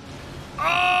 Oh,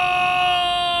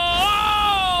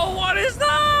 what is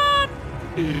that?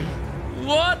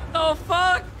 What the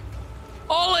fuck?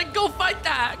 Oleg, go fight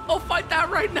that. Go fight that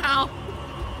right now.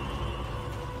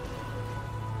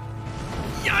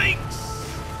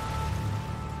 Yikes.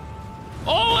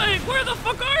 Oleg, where the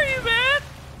fuck are you, man?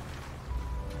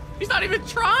 He's not even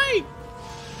trying.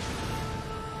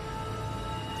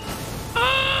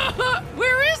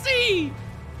 Where is he?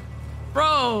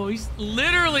 Bro, he's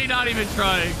literally not even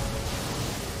trying.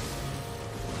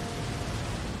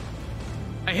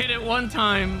 I hit it one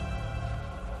time.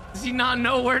 Does he not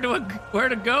know where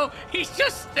to go? He's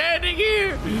just standing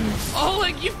here.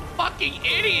 Oleg, you fucking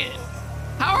idiot.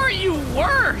 How are you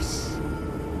worse?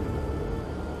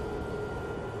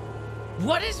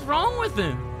 What is wrong with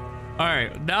him? All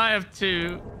right, now I have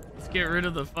 2. Let's get rid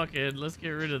of the fucking, let's get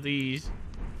rid of these.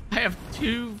 I have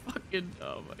 2 fucking,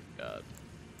 oh my god.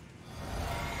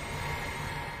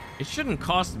 It shouldn't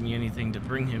cost me anything to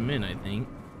bring him in, I think.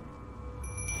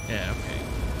 Yeah, okay.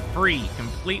 Free,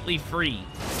 completely free.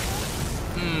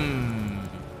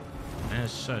 As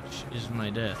such is my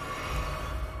death.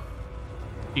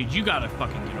 Dude, you gotta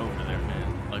fucking get over there,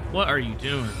 man. Like, what are you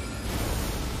doing?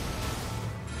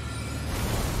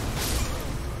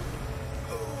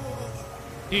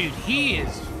 Dude, he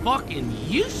is fucking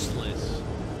useless.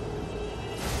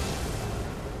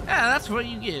 Yeah, that's what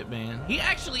you get, man. He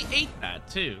actually ate that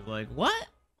too. Like, what?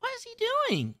 What is he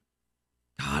doing?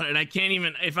 God, and I can't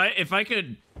even. If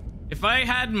I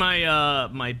had my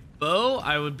my bow,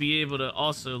 I would be able to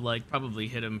also like probably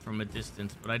hit him from a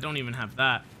distance. But I don't even have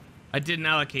that. I didn't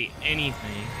allocate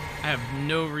anything. I have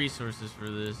no resources for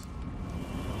this.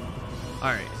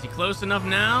 All right, is he close enough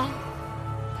now?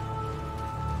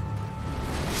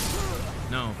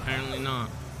 No, apparently not.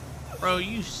 Bro,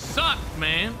 you suck,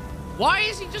 man. Why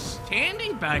is he just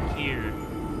standing back here?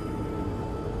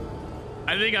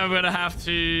 I think I'm gonna have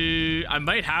to... I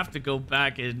might have to go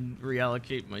back and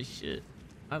reallocate my shit.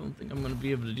 I don't think I'm gonna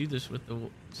be able to do this with the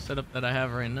setup that I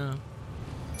have right now.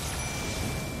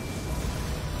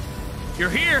 You're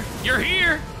here! You're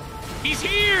here! He's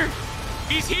here!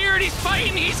 He's here and he's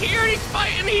fighting! He's here and he's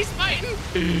fighting! He's fighting!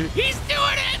 He's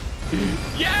doing it!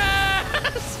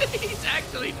 Yes! He's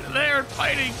actually there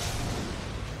fighting.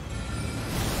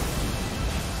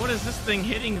 What is this thing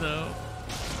hitting though?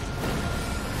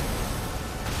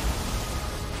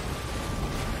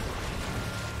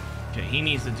 Okay, he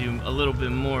needs to do a little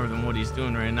bit more than what he's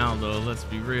doing right now though, let's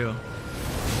be real.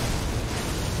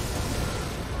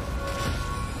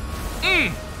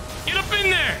 Get up in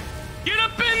there! Get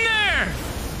up in there!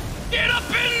 Get up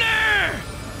in there!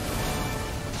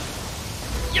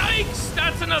 Yikes!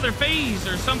 That's another phase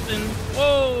or something.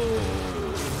 Whoa!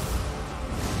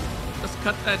 Let's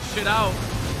cut that shit out.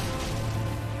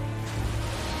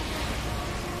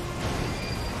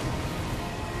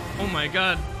 Oh my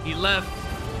god, he left.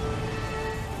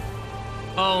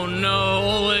 Oh no,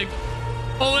 Oleg.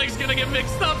 Oleg's gonna get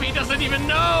mixed up. He doesn't even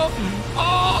know.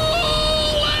 Oh,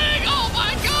 Oleg! Oh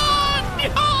my god!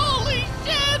 Holy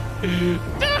shit!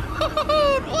 Dude,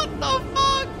 what the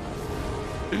fuck?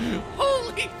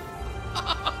 Holy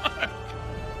fuck!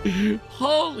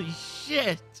 Holy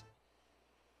shit!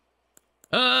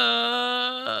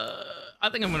 I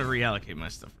think I'm gonna reallocate my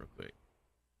stuff real quick.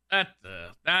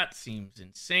 That seems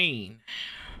insane.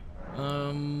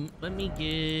 Let me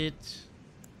get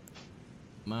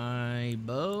my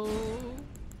bow,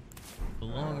 the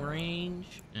long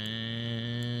range,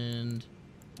 and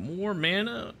more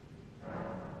mana.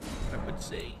 I would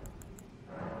say.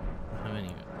 How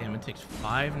many? Damn, it takes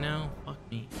 5 now. Fuck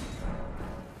me.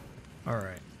 All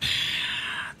right,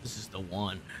 this is the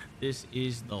one. This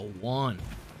is the one.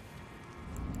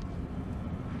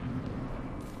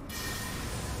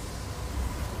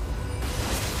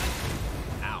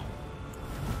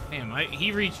 Damn,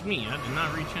 he reached me. I did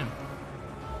not reach him.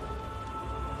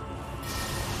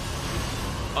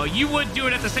 Oh, you would do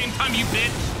it at the same time, you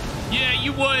bitch. Yeah,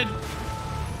 you would.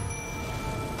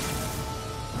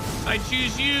 I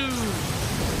choose you.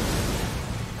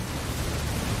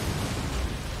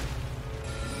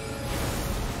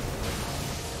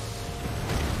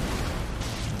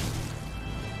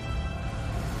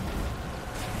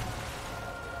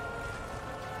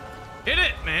 Hit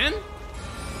it, man.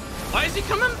 Why is he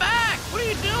coming back? What are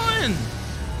you doing?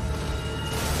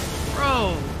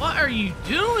 Bro, what are you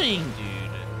doing, dude?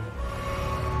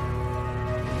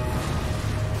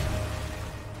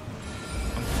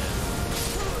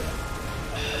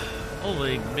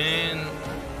 Oleg, man.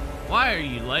 Why are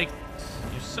you like this?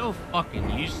 You're so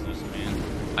fucking useless, man.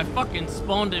 I fucking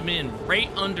spawned him in right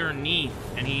underneath,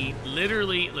 and he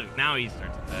literally... Look, now he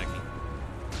starts attacking.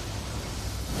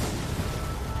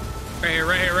 Right here,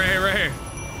 right here, right here, right here.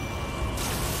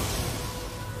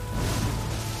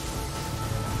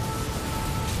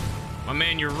 My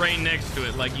man, you're right next to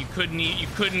it. Like you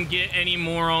couldn't get any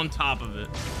more on top of it.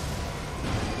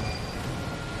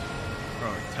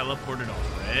 Bro, he teleported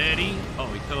already? Oh,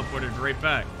 he teleported right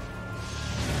back.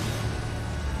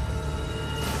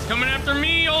 It's coming after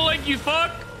me, Oleg, you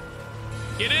fuck!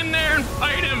 Get in there and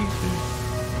fight him!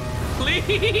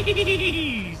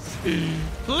 Please!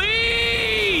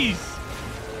 Please!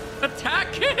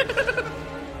 Attack him!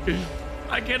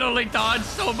 I can only dodge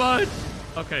so much.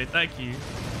 Okay, thank you.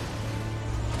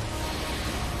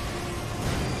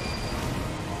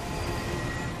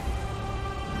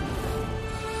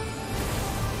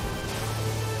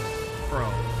 Bro,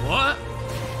 what?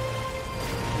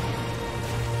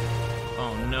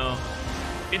 Oh no.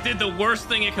 It did the worst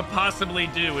thing it could possibly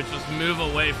do, which was move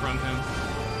away from him.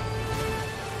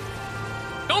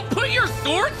 Don't put your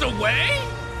swords away!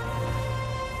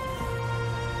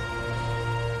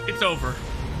 It's over.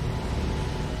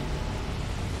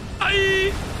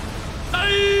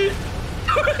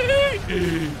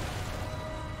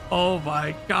 Oh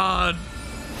my god.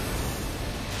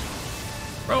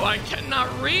 Bro, I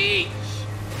cannot reach.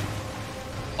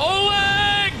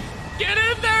 Oleg! Get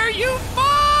in there, you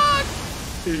fuck!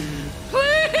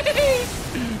 Please!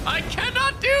 I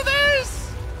cannot do this!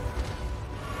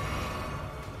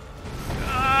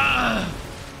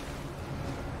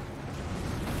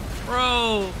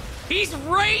 Bro, he's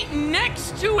right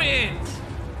next to it!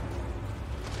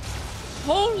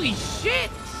 Holy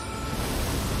shit!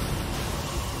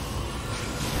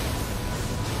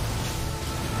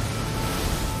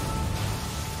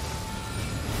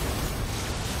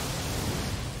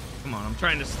 Come on, I'm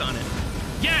trying to stun it.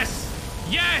 Yes!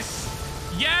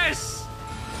 Yes! Yes!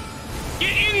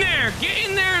 Get in there! Get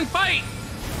in there and fight!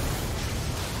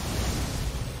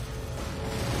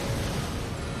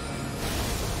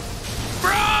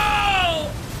 Bro!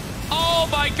 Oh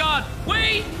my god!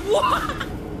 Wait! What?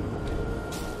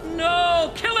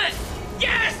 No! Kill it!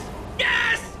 Yes!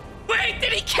 Yes! Wait,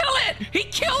 did he kill it? He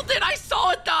killed it! I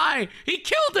saw it die! He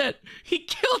killed it! He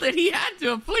killed it! He had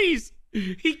to, please!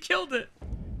 He killed it!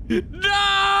 No!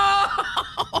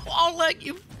 I'll let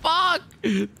you fuck!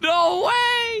 No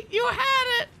way! You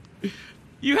had it!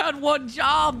 You had one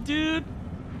job, dude!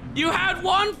 You had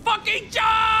one fucking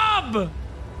job!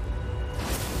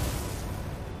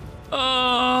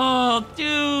 Oh,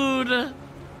 dude!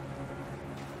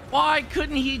 Why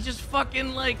couldn't he just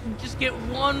fucking, like, just get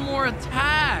one more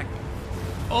attack?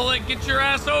 Oleg, get your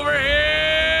ass over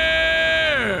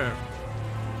here!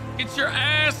 Get your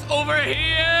ass over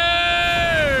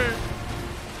here!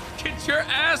 Get your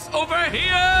ass over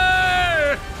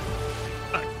here!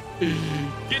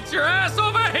 Get your ass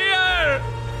over here!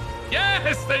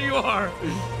 Yes, there you are!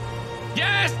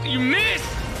 Yes, you missed!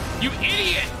 You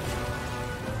idiot!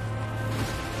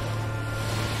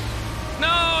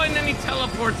 No, and then he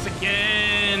teleports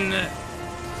again.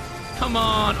 Come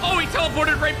on. Oh, he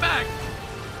teleported right back.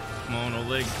 Come on,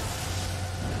 Oleg.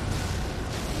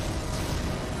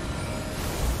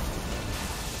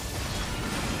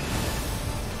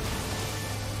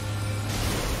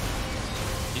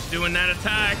 He's doing that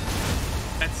attack.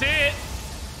 That's it.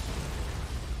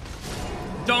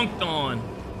 Dunked on.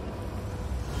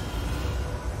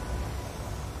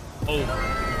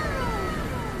 Oh.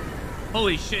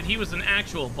 Holy shit, he was an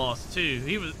actual boss too.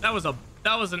 That was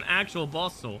an actual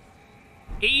boss soul.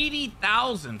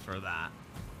 80,000 for that.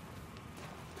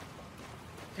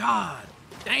 God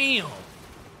damn.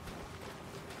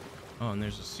 Oh, and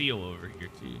there's a seal over here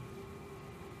too.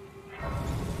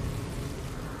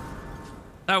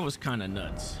 That was kind of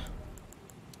nuts.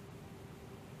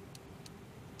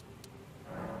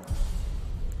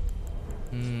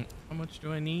 How much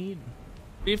do I need?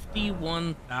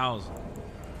 51,000.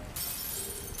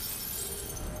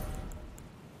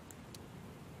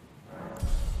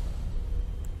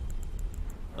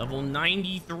 Level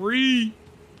 93.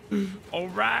 All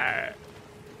right.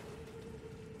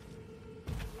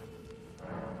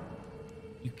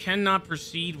 You cannot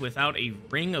proceed without a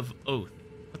ring of oath.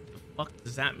 What the fuck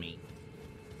does that mean?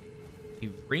 A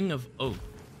ring of oath.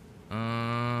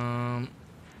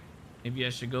 Maybe I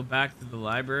should go back to the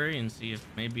library and see if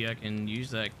maybe I can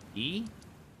use that key.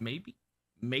 Maybe.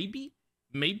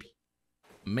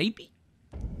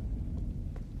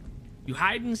 You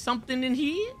hiding something in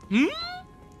here?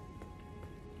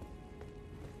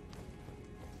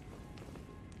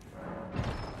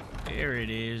 There it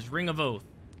is. Ring of oath.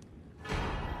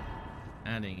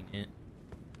 That ain't it.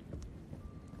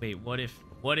 Wait, what if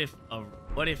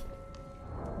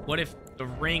the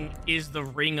ring is the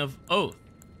ring of oath?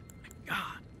 My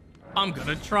God, I'm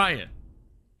gonna try it.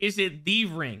 Is it the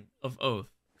ring of oath?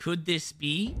 Could this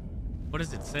be? What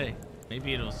does it say?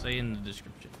 Maybe it'll say in the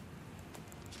description.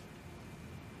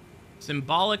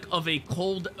 Symbolic of a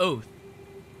cold oath.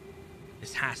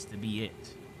 This has to be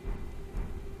it.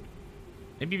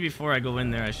 Maybe before I go in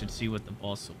there, I should see what the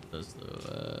boss does,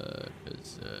 though,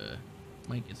 because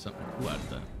might get something cool out of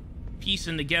that.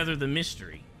 Piecing together the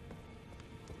mystery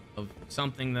of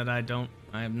something that I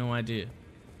have no idea.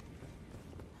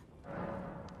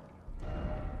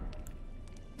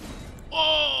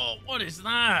 Oh, what is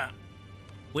that?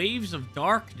 Waves of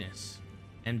darkness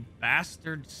and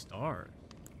bastard stars.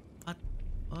 What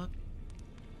the fuck?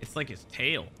 It's like his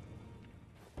tail.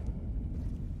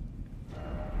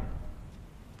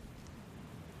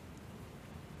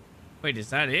 Wait,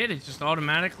 is that it? It just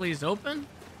automatically is open?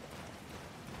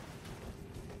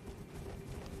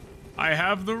 I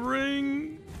have the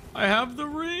ring. I have the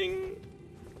ring.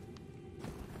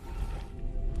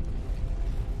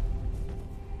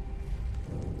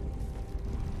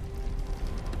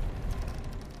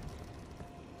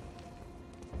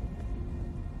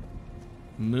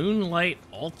 Moonlight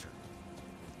altar.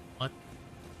 What?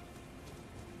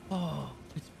 Oh,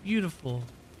 it's beautiful.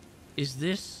 Is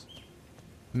this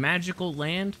magical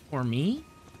land for me?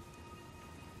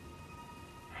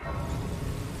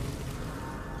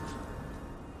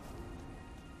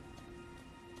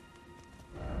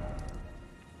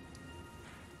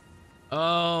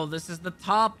 Oh, this is the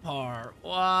top part.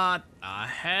 What the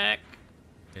heck?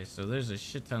 Okay, so there's a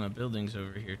shit ton of buildings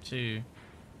over here too.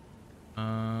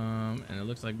 And it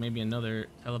looks like maybe another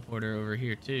teleporter over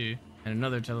here too. And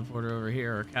another teleporter over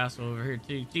here, or a castle over here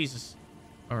too. Jesus.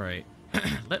 All right.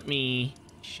 Let me...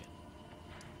 Shit.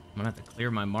 I'm gonna have to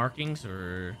clear my markings,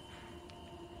 or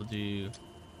we'll do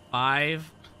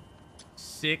 5,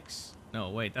 6. No,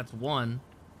 wait, that's 1.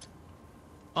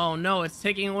 Oh no, it's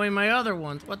taking away my other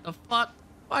ones. What the fuck?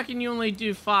 Why can you only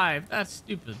do 5? That's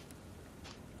stupid.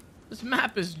 This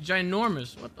map is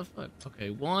ginormous. What the fuck? Okay,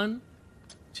 1,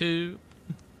 2,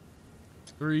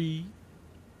 3,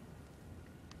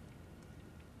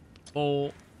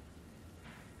 4,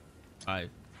 5.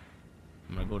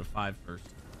 I'm gonna go to 5 first.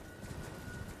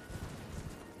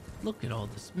 Look at all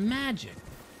this magic.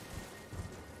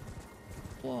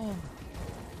 Whoa.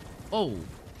 Oh.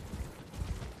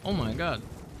 Oh my God.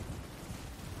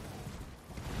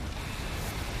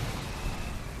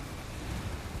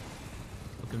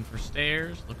 Looking for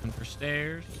stairs, looking for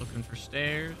stairs, looking for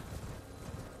stairs.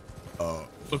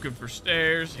 Looking for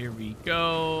stairs. Here we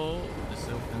go. This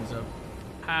opens up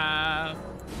path.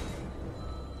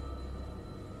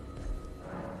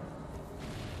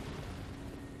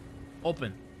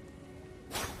 Open.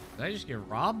 Did I just get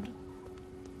robbed?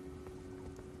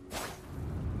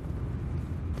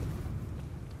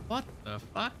 What the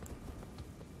fuck?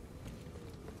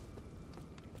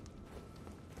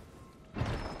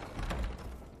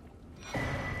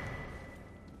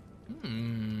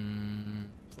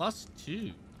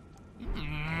 +2.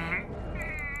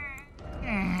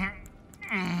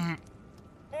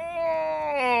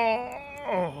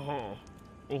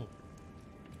 Oh.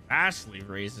 Vastly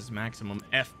raises maximum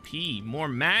FP. More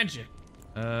magic.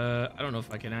 I don't know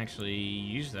if I can actually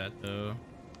use that though,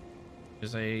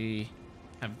 because I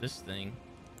have this thing.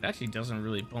 It actually doesn't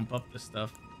really bump up this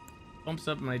stuff. Bumps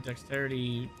up my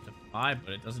dexterity to 5,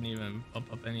 but it doesn't even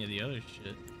bump up any of the other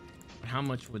shit. But how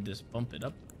much would this bump it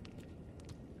up?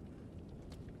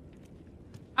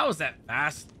 How is that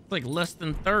fast? It's like less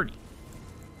than 30.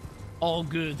 All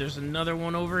good. There's another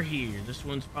one over here. This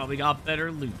one's probably got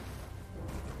better loot.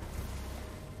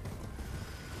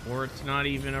 Or it's not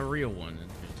even a real one. And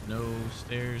there's no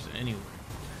stairs anywhere.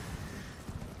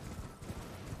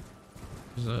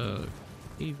 There's a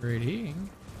cave right here.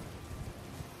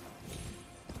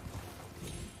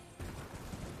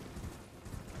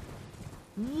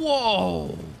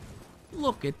 Whoa!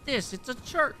 Look at this. It's a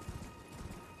church.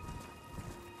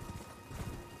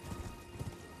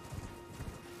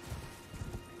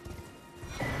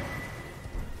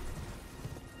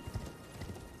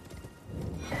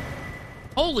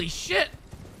 Holy shit!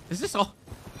 Is this all?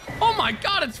 Oh my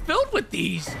god, it's filled with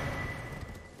these!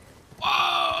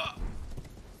 Whoa!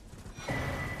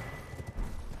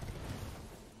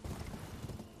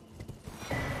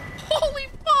 Holy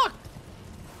fuck!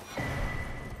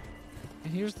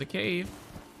 And here's the cave.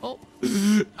 Oh.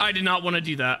 I did not want to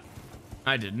do that.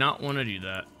 I did not want to do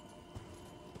that.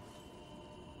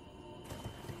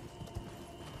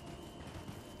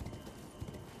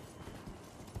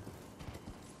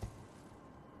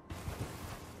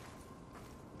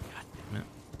 God damn it.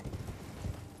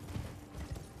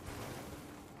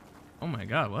 Oh my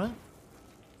god, what?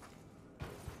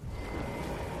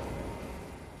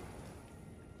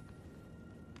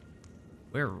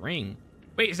 Wear a ring.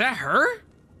 Wait, is that her?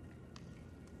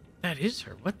 That is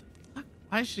her. What the fuck?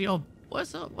 Why is she all...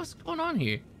 What's up? What's going on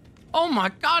here? Oh my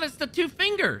god, it's the two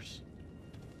fingers.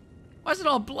 Why is it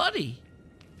all bloody?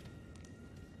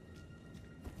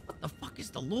 What the fuck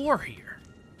is the lore here?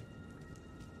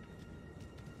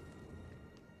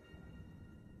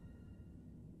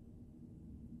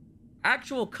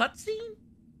 Actual cutscene?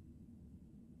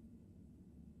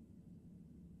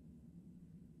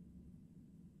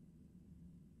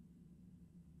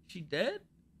 She dead?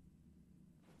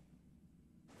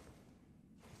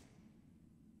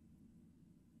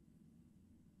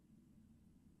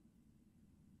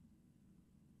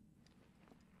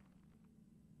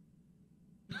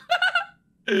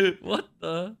 What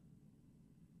the?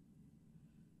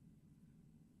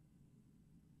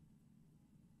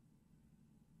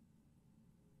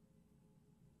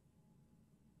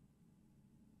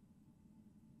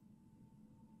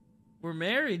 We're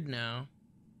married now.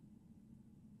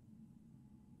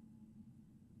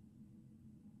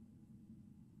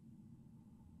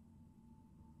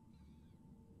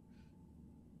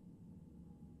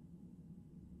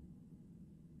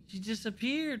 She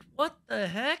disappeared. What the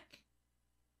heck?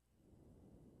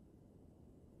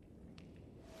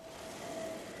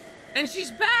 And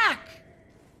she's back!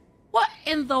 What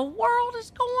in the world is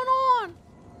going on?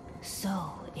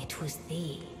 So it was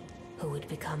thee who would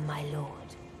become my lord.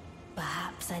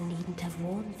 Perhaps I needn't have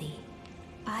warned thee.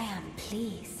 I am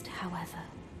pleased, however.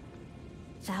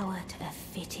 Thou art a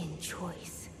fitting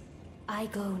choice. I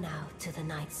go now to the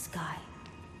night sky.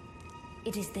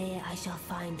 It is there I shall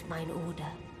find mine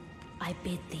order. I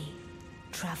bid thee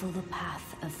travel the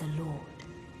path of the Lord,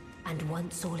 and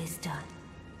once all is done,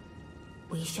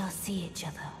 we shall see each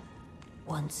other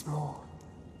once more.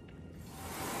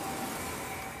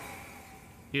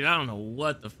 Dude, I don't know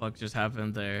what the fuck just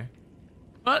happened there.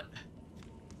 But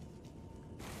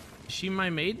is she my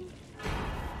maiden?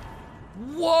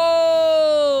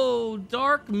 Whoa!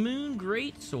 Dark Moon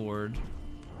Greatsword.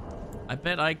 I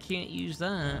bet I can't use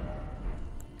that.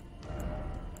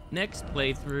 Next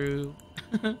playthrough.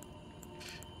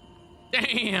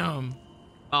 Damn!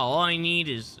 Oh, all I need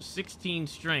is 16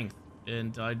 strength,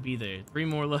 and I'd be there. 3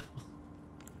 more levels.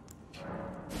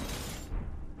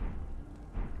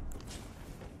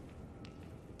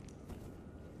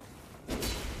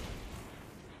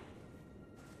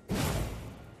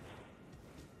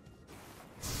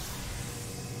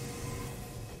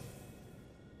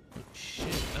 Oh shit,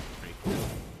 that's pretty cool.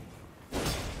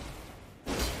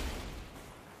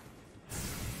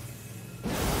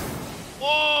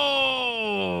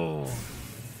 Whoa!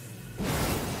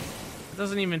 It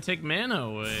doesn't even take mana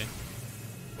away.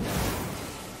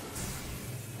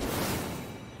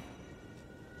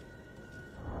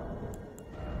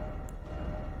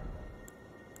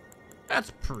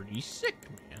 That's pretty sick,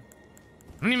 man.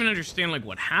 I don't even understand, like,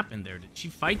 what happened there. Did she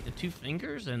fight the two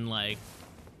fingers and, like,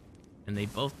 and they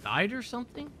both died or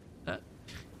something?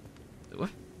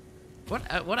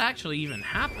 What actually even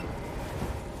happened?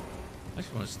 I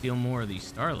just want to steal more of these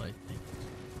starlight things.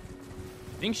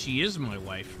 I think she is my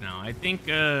wife now. I think,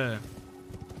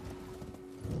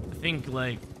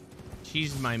 like,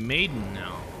 she's my maiden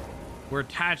now. We're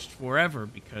attached forever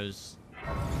because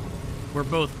we're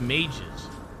both mages.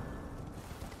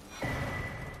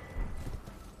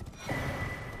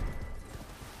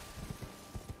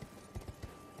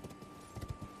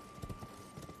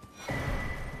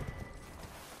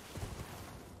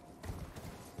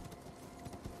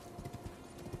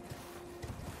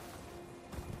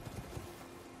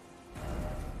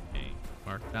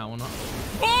 Mark that one up.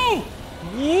 Oh!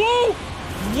 Whoa!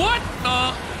 What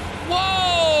the?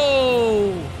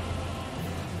 Whoa!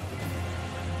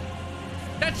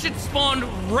 That shit spawned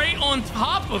right on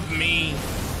top of me.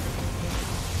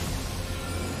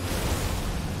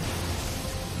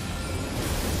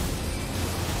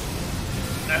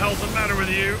 the hell's the matter with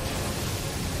you?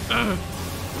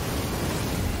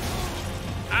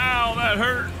 Ow, that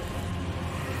hurt.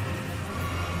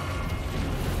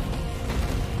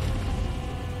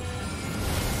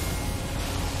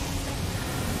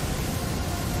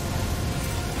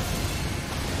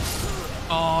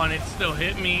 Oh, and it still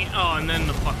hit me. Oh, and then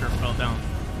the fucker fell down.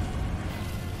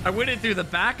 I went in through the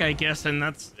back, I guess, and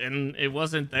it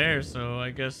wasn't there, so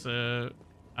I guess I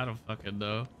don't fucking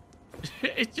know.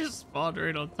 It just spawned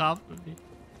right on top of me.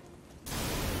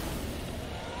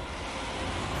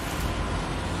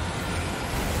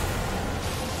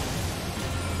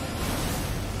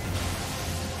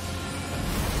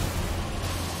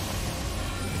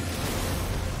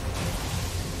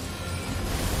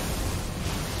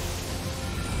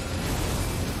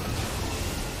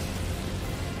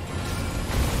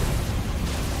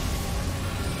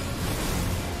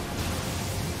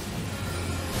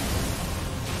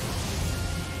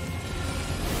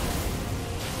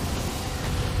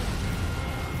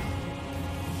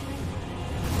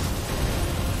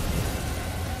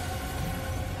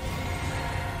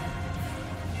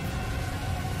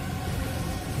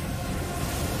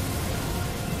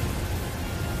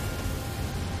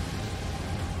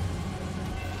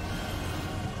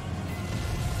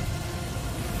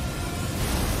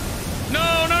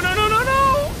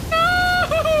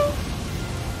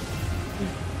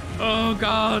 Oh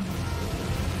God.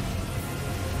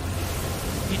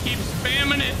 He keeps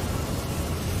spamming it.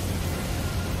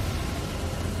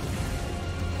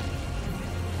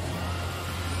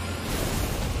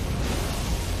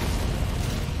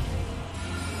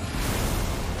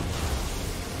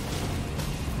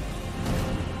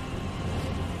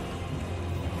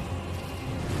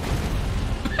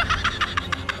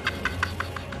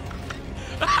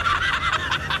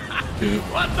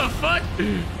 What the fuck?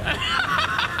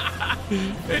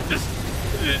 It just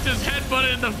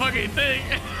headbutted the fucking thing.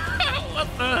 What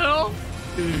the hell?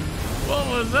 What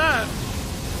was that?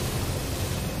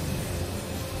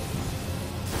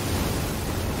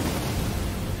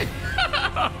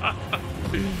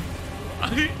 I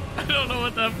don't know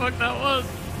what the fuck that was.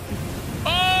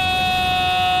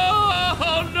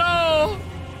 Oh no!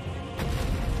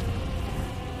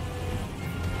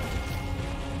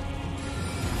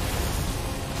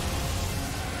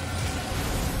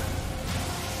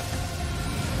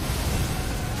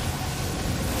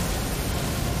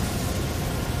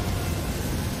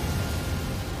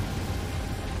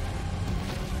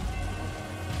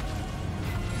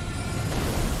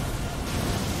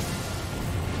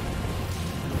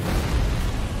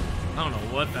 I don't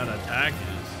know what that attack is.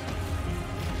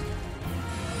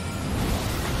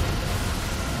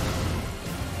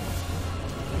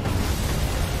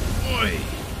 Boy.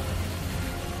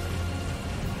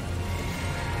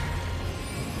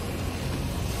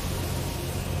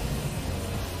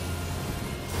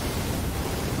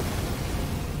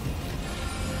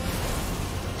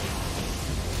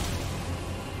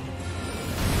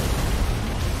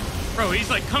 Bro, he's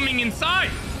like coming inside.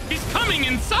 He's coming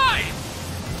inside.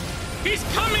 He's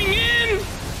coming in!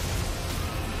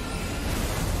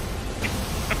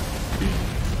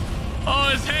 Oh,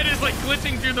 his head is like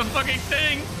glitching through the fucking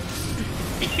thing.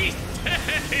 He's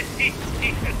dead.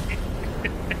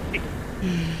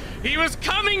 He was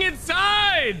coming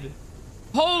inside!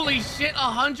 Holy shit,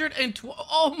 112.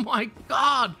 Oh my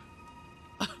God.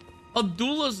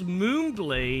 Abdullah's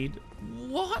Moonblade.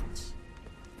 What?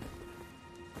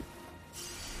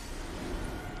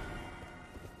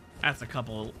 That's a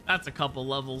couple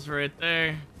levels right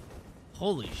there.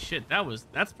 Holy shit,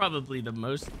 that's probably the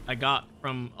most I got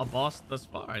from a boss thus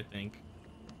far, I think.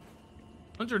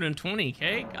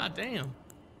 120k? God damn.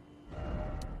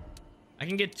 I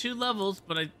can get 2 levels,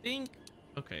 but I think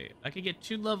okay, I could get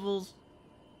 2 levels.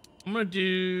 I'm gonna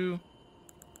do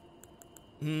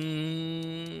we'll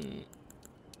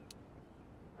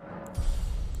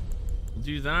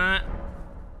do that.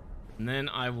 And then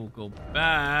I will go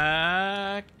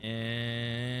back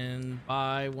and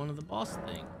buy one of the boss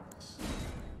things.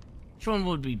 Which one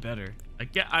would be better?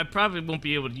 I probably won't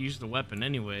be able to use the weapon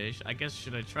anyway. I guess,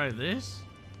 should I try this?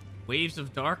 Waves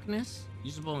of Darkness?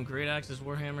 Usable in great axes,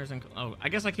 warhammers, and... Oh, I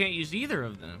guess I can't use either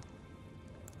of them.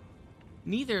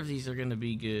 Neither of these are going to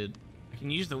be good. I can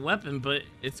use the weapon, but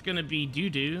it's going to be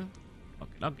doo-doo.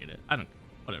 Okay, I'll get it. I don't...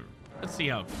 Whatever. Let's see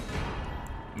how...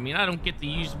 I mean, I don't get to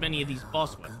use many of these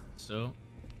boss weapons, so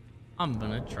I'm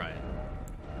gonna try it.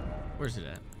 Where's it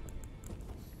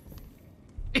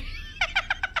at?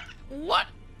 What?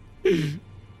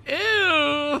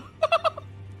 Ew!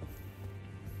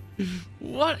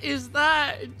 What is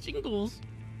that? It jingles.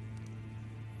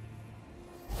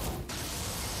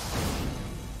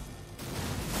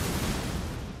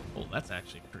 that's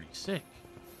actually pretty sick.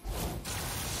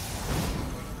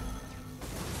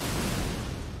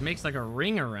 It makes like a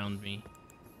ring around me.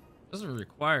 Doesn't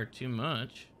require too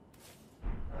much.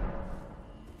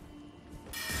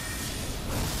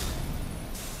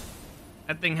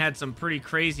 That thing had some pretty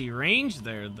crazy range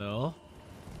there, though.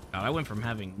 God, I went from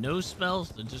having no spells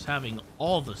to just having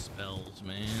all the spells,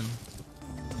 man.